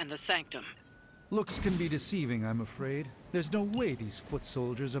you and the Sanctum. Looks can be deceiving, I'm afraid. There's no way these foot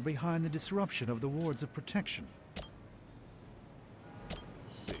soldiers are behind the disruption of the wards of protection.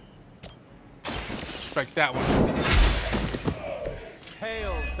 Let's see. Strike that one.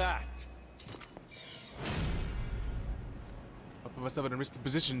 Hail that. I put myself in a risky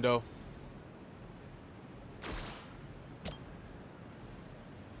position though.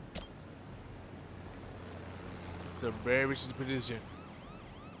 It's a very risky position.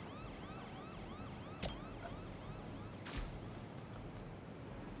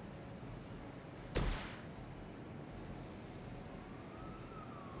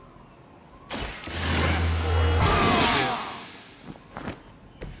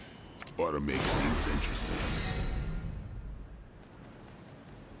 Ought to make things interesting.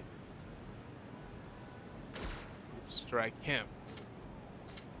 Let's strike him.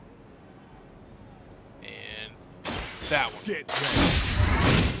 And that one. Get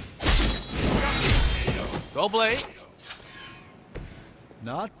ready. Go, Blade.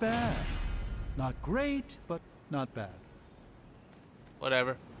 Not bad. Not great, but not bad.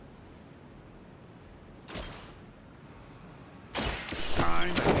 Whatever.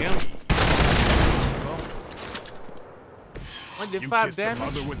 Time to him. Only did You 5 kissed the damage.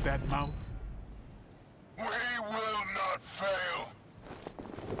 mother with that mouth? We will not fail.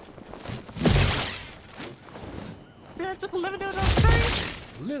 That took 11 damage on straight.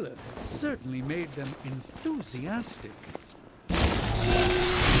 Lilith certainly made them enthusiastic.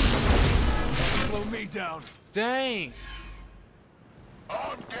 Slow me down. Dang.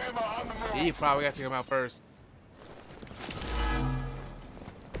 On Gamma on the move. Yeah, you probably got to take him out first.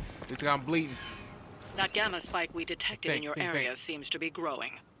 Looks like I'm bleeding. That gamma spike we detected in your area seems to be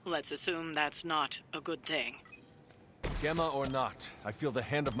growing. Let's assume that's not a good thing. Gamma or not, I feel the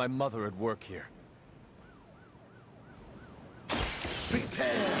hand of my mother at work here.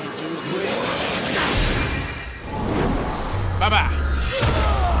 Bye-bye.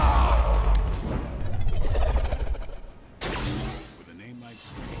 With a name like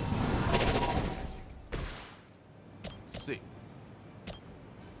Let's see.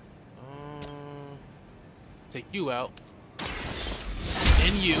 Take you out.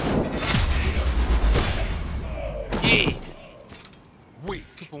 And you. Yeah. Weak.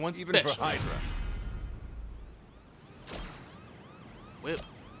 For one even special. for Hydra. Whip.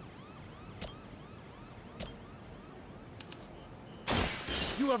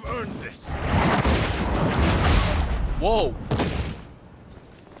 You have earned this. Whoa.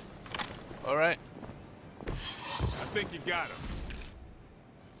 All right. I think you got him.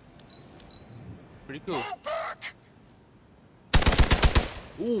 Pretty cool.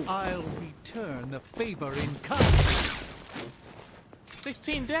 Ooh. I'll return the favor in kind.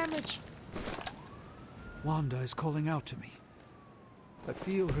 16 damage. Wanda is calling out to me. I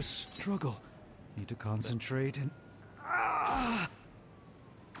feel her struggle. Need to concentrate and...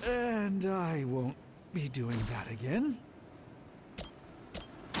 And I won't be doing that again.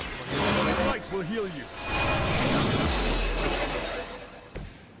 Light will heal you.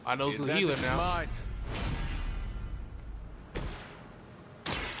 I know who's the healer now. Mine.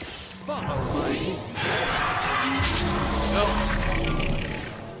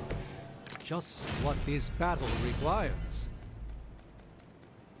 Just what this battle requires.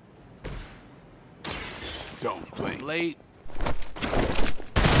 Don't play. Late.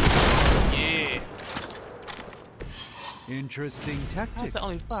 Yeah. Interesting tactic. That's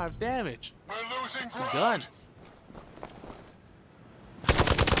only 5 damage. We're losing That's guns.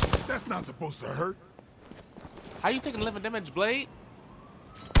 That's not supposed to hurt. How you taking 11 damage, Blade?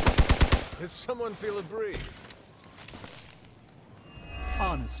 Did someone feel a breeze?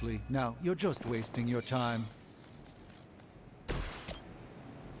 Honestly, now you're just wasting your time.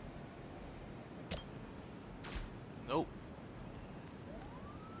 Nope.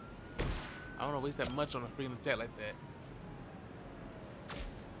 I don't want to waste that much on a freaking attack like that.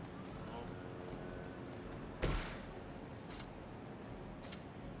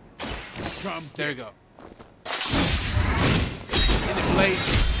 Come there you go. In the Blade.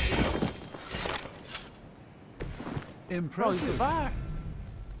 Impressive. Oh, he survived.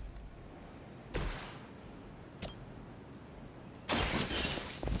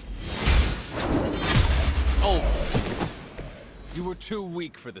 Oh. You were too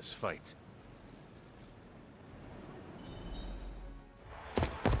weak for this fight.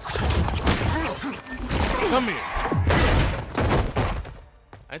 Come here.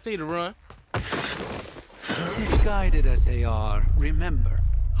 I tell you to run. Misguided as they are, remember,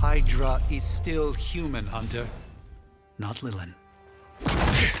 Hydra is still human, Hunter. Not Lilin.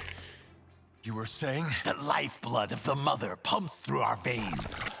 You were saying? The lifeblood of the Mother pumps through our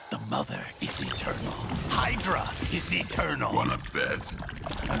veins. The Mother is eternal. Hydra is eternal. Wanna bet?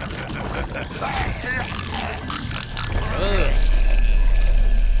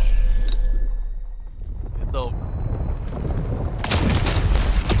 It's over.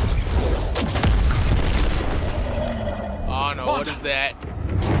 Oh no, what is that?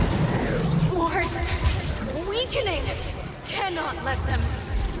 Wards! Weakening! Cannot let them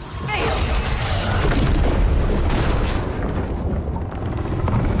fail!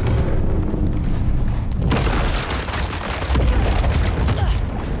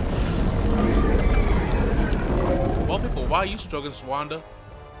 Well, people, why are you struggling, Wanda?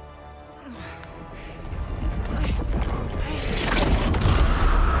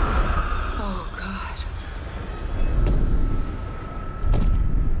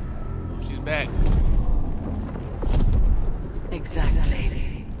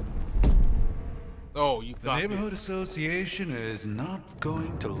 neighborhood association is not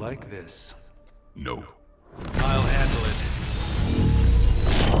going to like this. No. I'll handle it.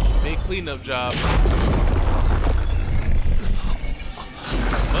 Big cleanup job.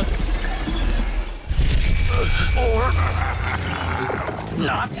 What? Or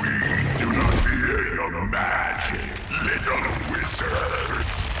not. We do not fear your magic, little wizard.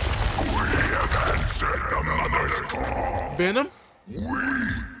 We have answered the mother's call. Venom? We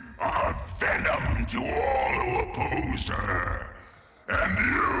are venom to all who oppose her. And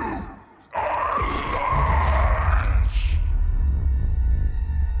you are lost.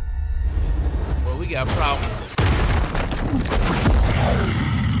 Well, we got problems.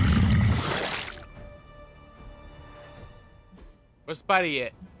 Where's Spidey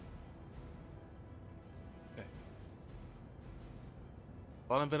at? Okay.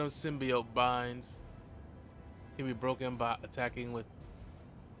 Fallen Venom symbiote binds can be broken by attacking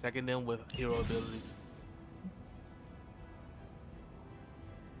them with hero abilities.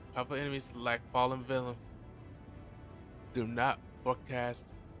 Powerful enemies like Fallen Venom do not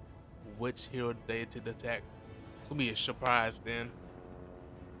forecast which hero they to attack. It's gonna be a surprise then.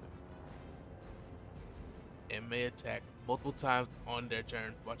 And may attack multiple times on their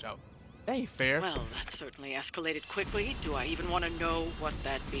turn. Watch out. That ain't fair. Well, that certainly escalated quickly. Do I even want to know what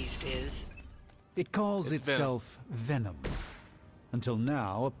that beast is? It calls It's itself Venom. Until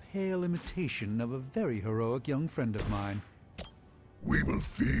now, a pale imitation of a very heroic young friend of mine. We will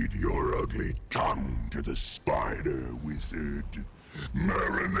feed your ugly tongue to the spider wizard.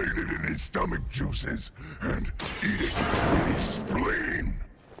 Marinated in his stomach juices and eat it with his spleen.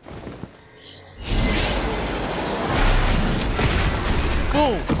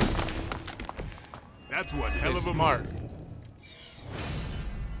 Boom! That's one hell of a smart.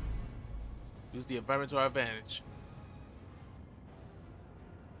 Use the environment to our advantage.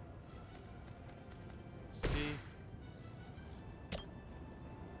 Let's see.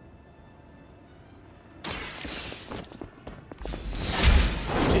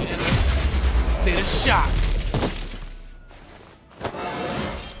 State of shock.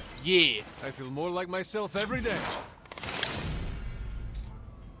 Yeah. I feel more like myself every day.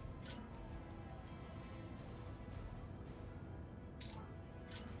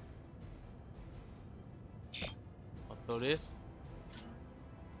 I'll throw this.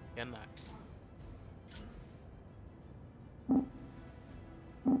 Cannot.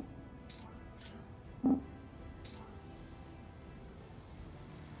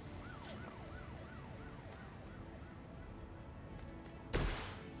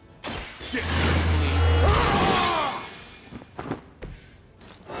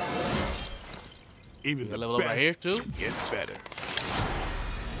 Even the level up right here too. Gets better.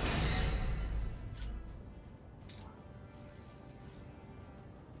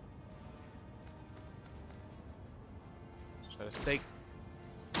 Try to stake.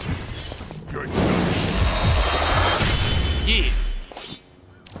 Good. Yeah.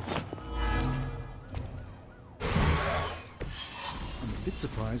 I'm a bit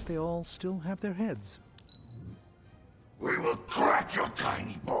surprised they all still have their heads. We will crack your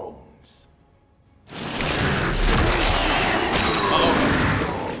tiny bones.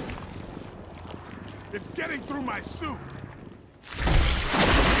 It's getting through my suit.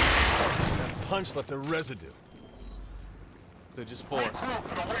 That punch left a residue. They're just four.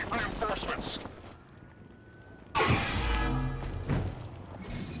 Reinforcements.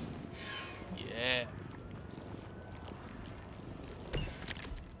 Yeah.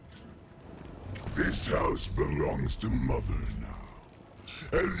 This house belongs to Mother now.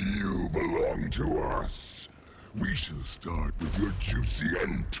 As you belong to us. We shall start with your juicy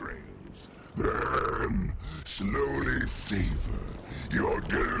entrails. Then, slowly savor your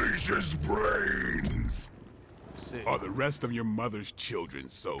delicious brains. Sick. Are the rest of your mother's children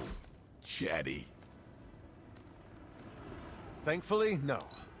so chatty? Thankfully, no.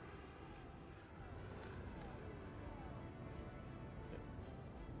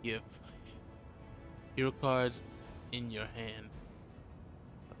 Give hero cards in your hand.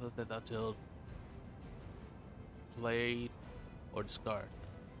 I thought that until played or discard.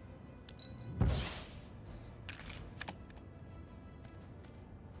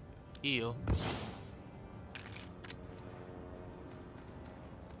 Heal.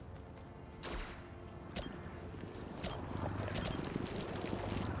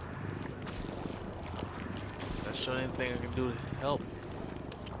 Not sure anything I can do to help.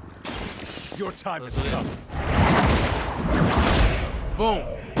 Your time Let's has do come. this. Boom.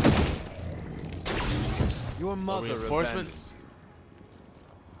 Your mother Reinforcements.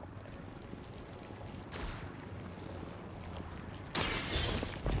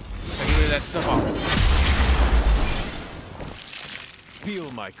 Get rid of that stuff off.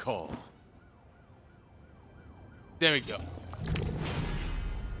 Feel my call. There we go.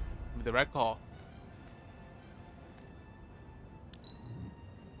 The right call.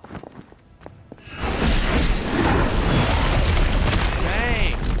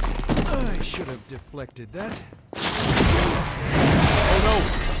 Dang! I should have deflected that. Oh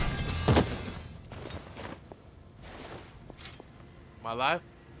no! My life?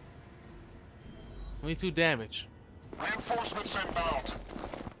 22 damage. Reinforcements inbound.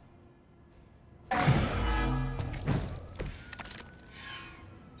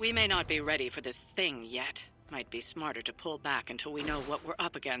 We may not be ready for this thing yet. Might be smarter to pull back until we know what we're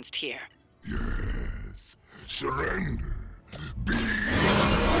up against here. Yes. Surrender. Be your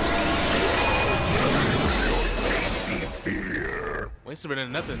tasty fear. We ain't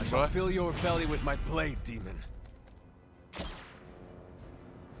surrendering nothing, I bro. shall fill your belly with my blade, demon.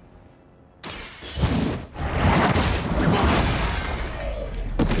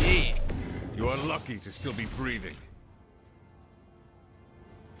 Yeah. You are lucky to still be breathing.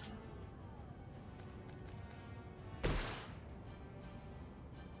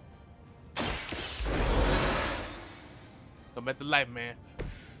 Come back to life, man.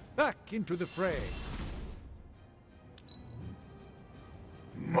 Back into the fray.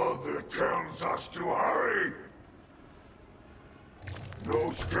 Mother tells us to hurry.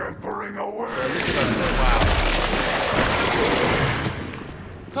 No scampering away.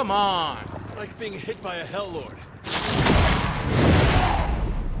 Come on. Like being hit by a Helllord.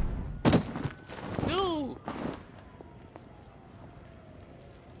 Dude.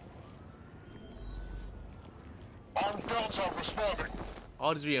 On Delta responding.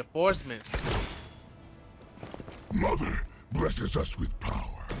 All these reinforcements. Mother blesses us with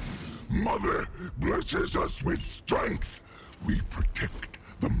power. Mother blesses us with strength. We protect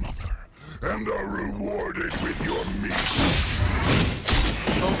the mother and are rewarded with your meat.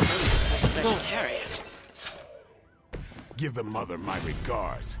 Vegetarian. Give the mother my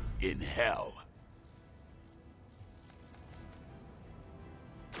regards in hell.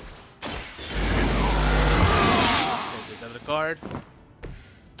 Another card.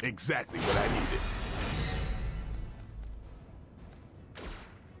 Exactly what I needed.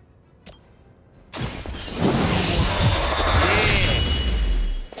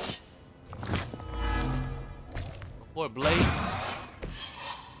 Or blade.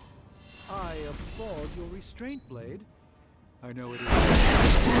 I applaud your restraint blade. I know it is.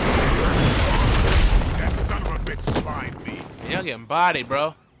 That son of a bitch slimed me. Y'all getting body,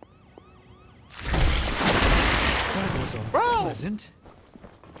 bro. That was unpleasant.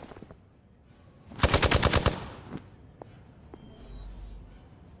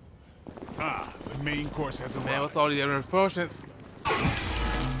 Ah, the main course has arrived. Man, what's all these other reinforcements?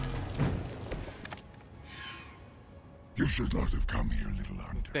 You should not have come here, little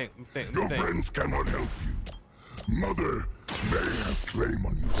hunter. Think. Your friends cannot help you. Mother may have claim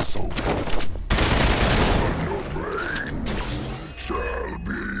on your soul, but your brains shall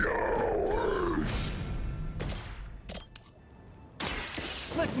be ours.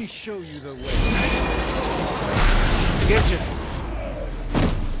 Let me show you the way. Get you.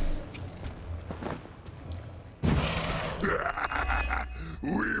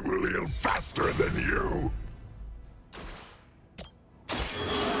 We will heal faster than you.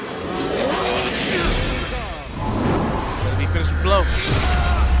 Let me finish the blow.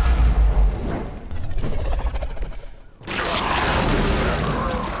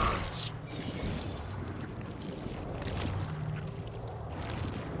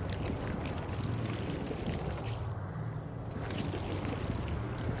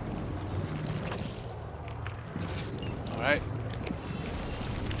 All right.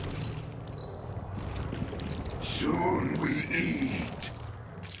 Soon we eat.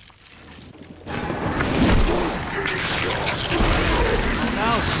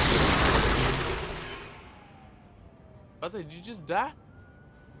 No. I said, did you just die?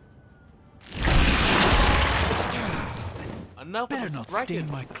 Enough Better of not striking.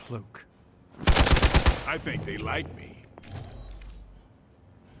 stain my cloak. I think they like me.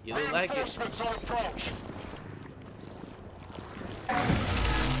 You don't like it. Reinforcements on approach.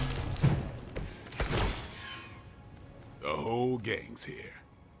 The whole gang's here.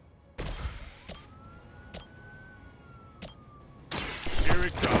 Here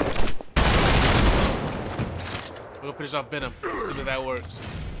it comes. We'll finish off Venom. See if that works.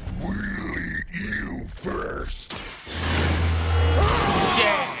 We'll eat you first.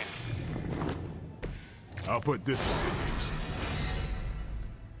 Yeah. I'll put this to good use.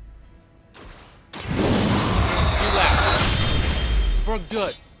 You laugh. For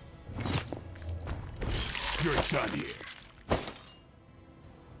good. You're done here.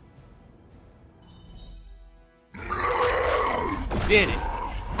 did it.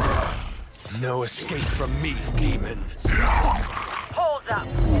 No escape from me, demon. Hold up.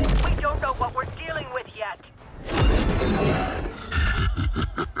 We don't know what we're dealing with yet.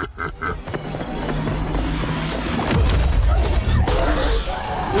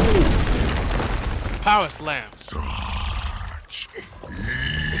 Power slam. Come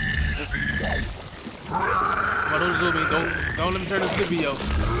on, don't zoom me. Don't let me turn to Scipio.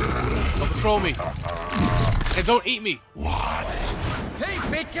 Don't control me. And don't eat me. Hey,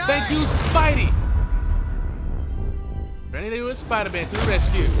 big guy! Thank you, Spidey. Randy, they were Spider-Man to the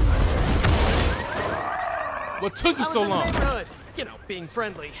rescue. What took you so long? In the neighborhood. You know, being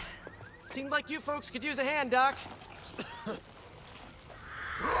friendly. Seemed like you folks could use a hand, Doc.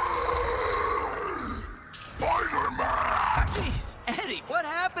 Spider-Man! Jeez, Eddie, what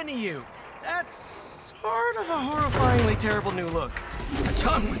happened to you? That's sort of a horrifyingly terrible new look. The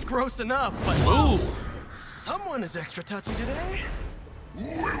tongue was gross enough, but ooh, someone is extra touchy today. We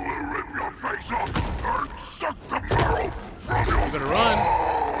will rip your face off and suck the marrow from your I'm gonna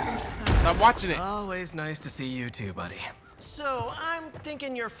run. Stop watching it. Always nice to see you too, buddy. So, I'm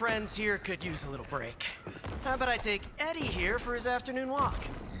thinking your friends here could use a little break. How about I take Eddie here for his afternoon walk?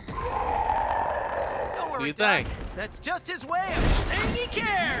 Don't Do worry, you Doc. think? That's just his way of saying he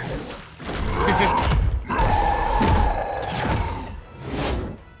cares!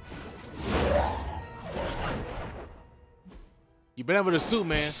 You been able to suit,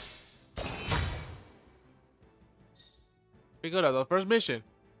 man. Pretty good. The first mission.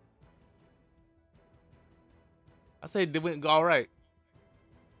 I say it went all right.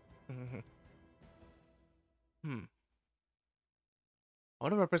 I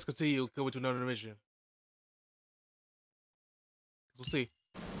wonder if I press continue, go to another mission. We'll see.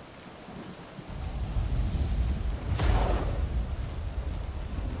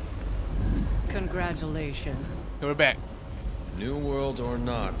 Congratulations. Okay, we're back. New world or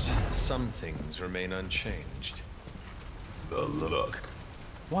not, some things remain unchanged. The look.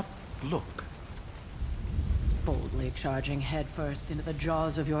 What look? Boldly charging headfirst into the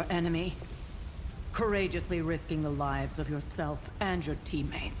jaws of your enemy. Courageously risking the lives of yourself and your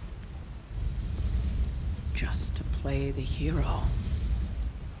teammates. Just to play the hero.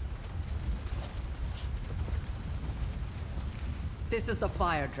 This is the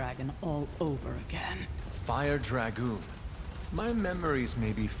Fire Dragon all over again. Fire Dragoon. My memories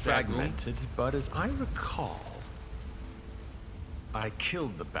may be fragmented, but as I recall, I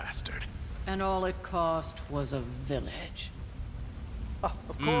killed the bastard. And all it cost was a village. Oh,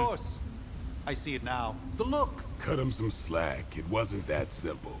 of course. I see it now. The look. Cut him some slack. It wasn't that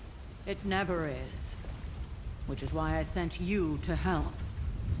simple. It never is. Which is why I sent you to help.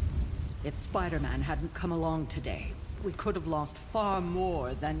 If Spider-Man hadn't come along today, we could have lost far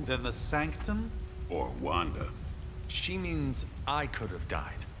more than the Sanctum? Or Wanda. She means I could have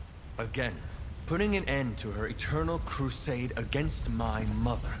died. Again, putting an end to her eternal crusade against my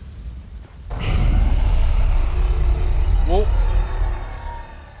mother. Whoa.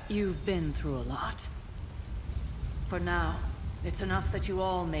 You've been through a lot. For now, it's enough that you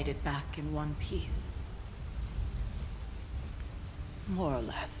all made it back in one piece. More or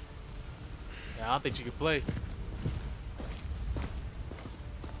less. Yeah, I don't think she could play.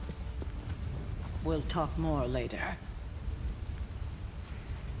 We'll talk more later.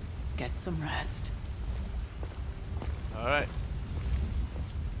 Get some rest. All right.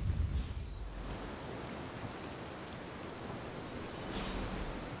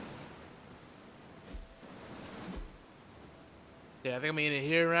 Yeah, I think I'm in it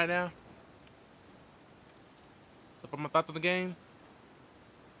here right now. So for my thoughts on the game,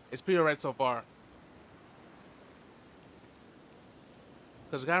 it's pretty alright so far.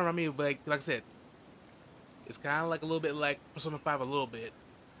 Because it kind of reminds me of, like I said, it's kind of like a little bit like Persona 5 a little bit.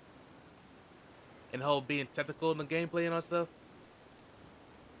 And the whole being technical in the gameplay and all that stuff.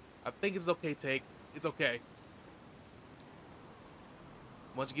 I think it's okay take. It's okay.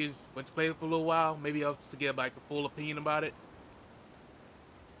 Once you play it for a little while, maybe I'll just get like a full opinion about it.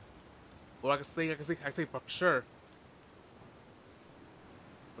 Well, I can say for sure.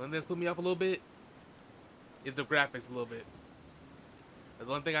 The only thing that's put me off a little bit is the graphics a little bit. That's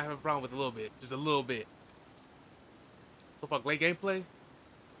the only thing I have a problem with a little bit. Just a little bit. So far, great gameplay.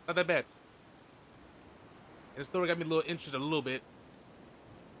 Not that bad. And the story got me a little interested a little bit.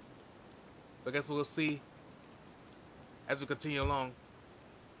 But I guess we'll see as we continue along.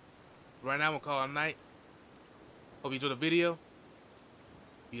 Right now, I'm going to call it a night. Hope you enjoyed the video.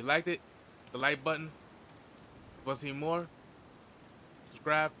 If you liked it, hit the like button. If you want to see more,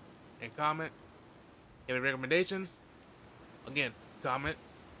 subscribe and comment. If you have any recommendations, again, comment.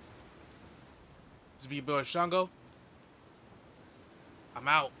 This is your boy Shango. I'm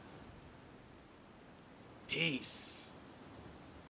out. Peace.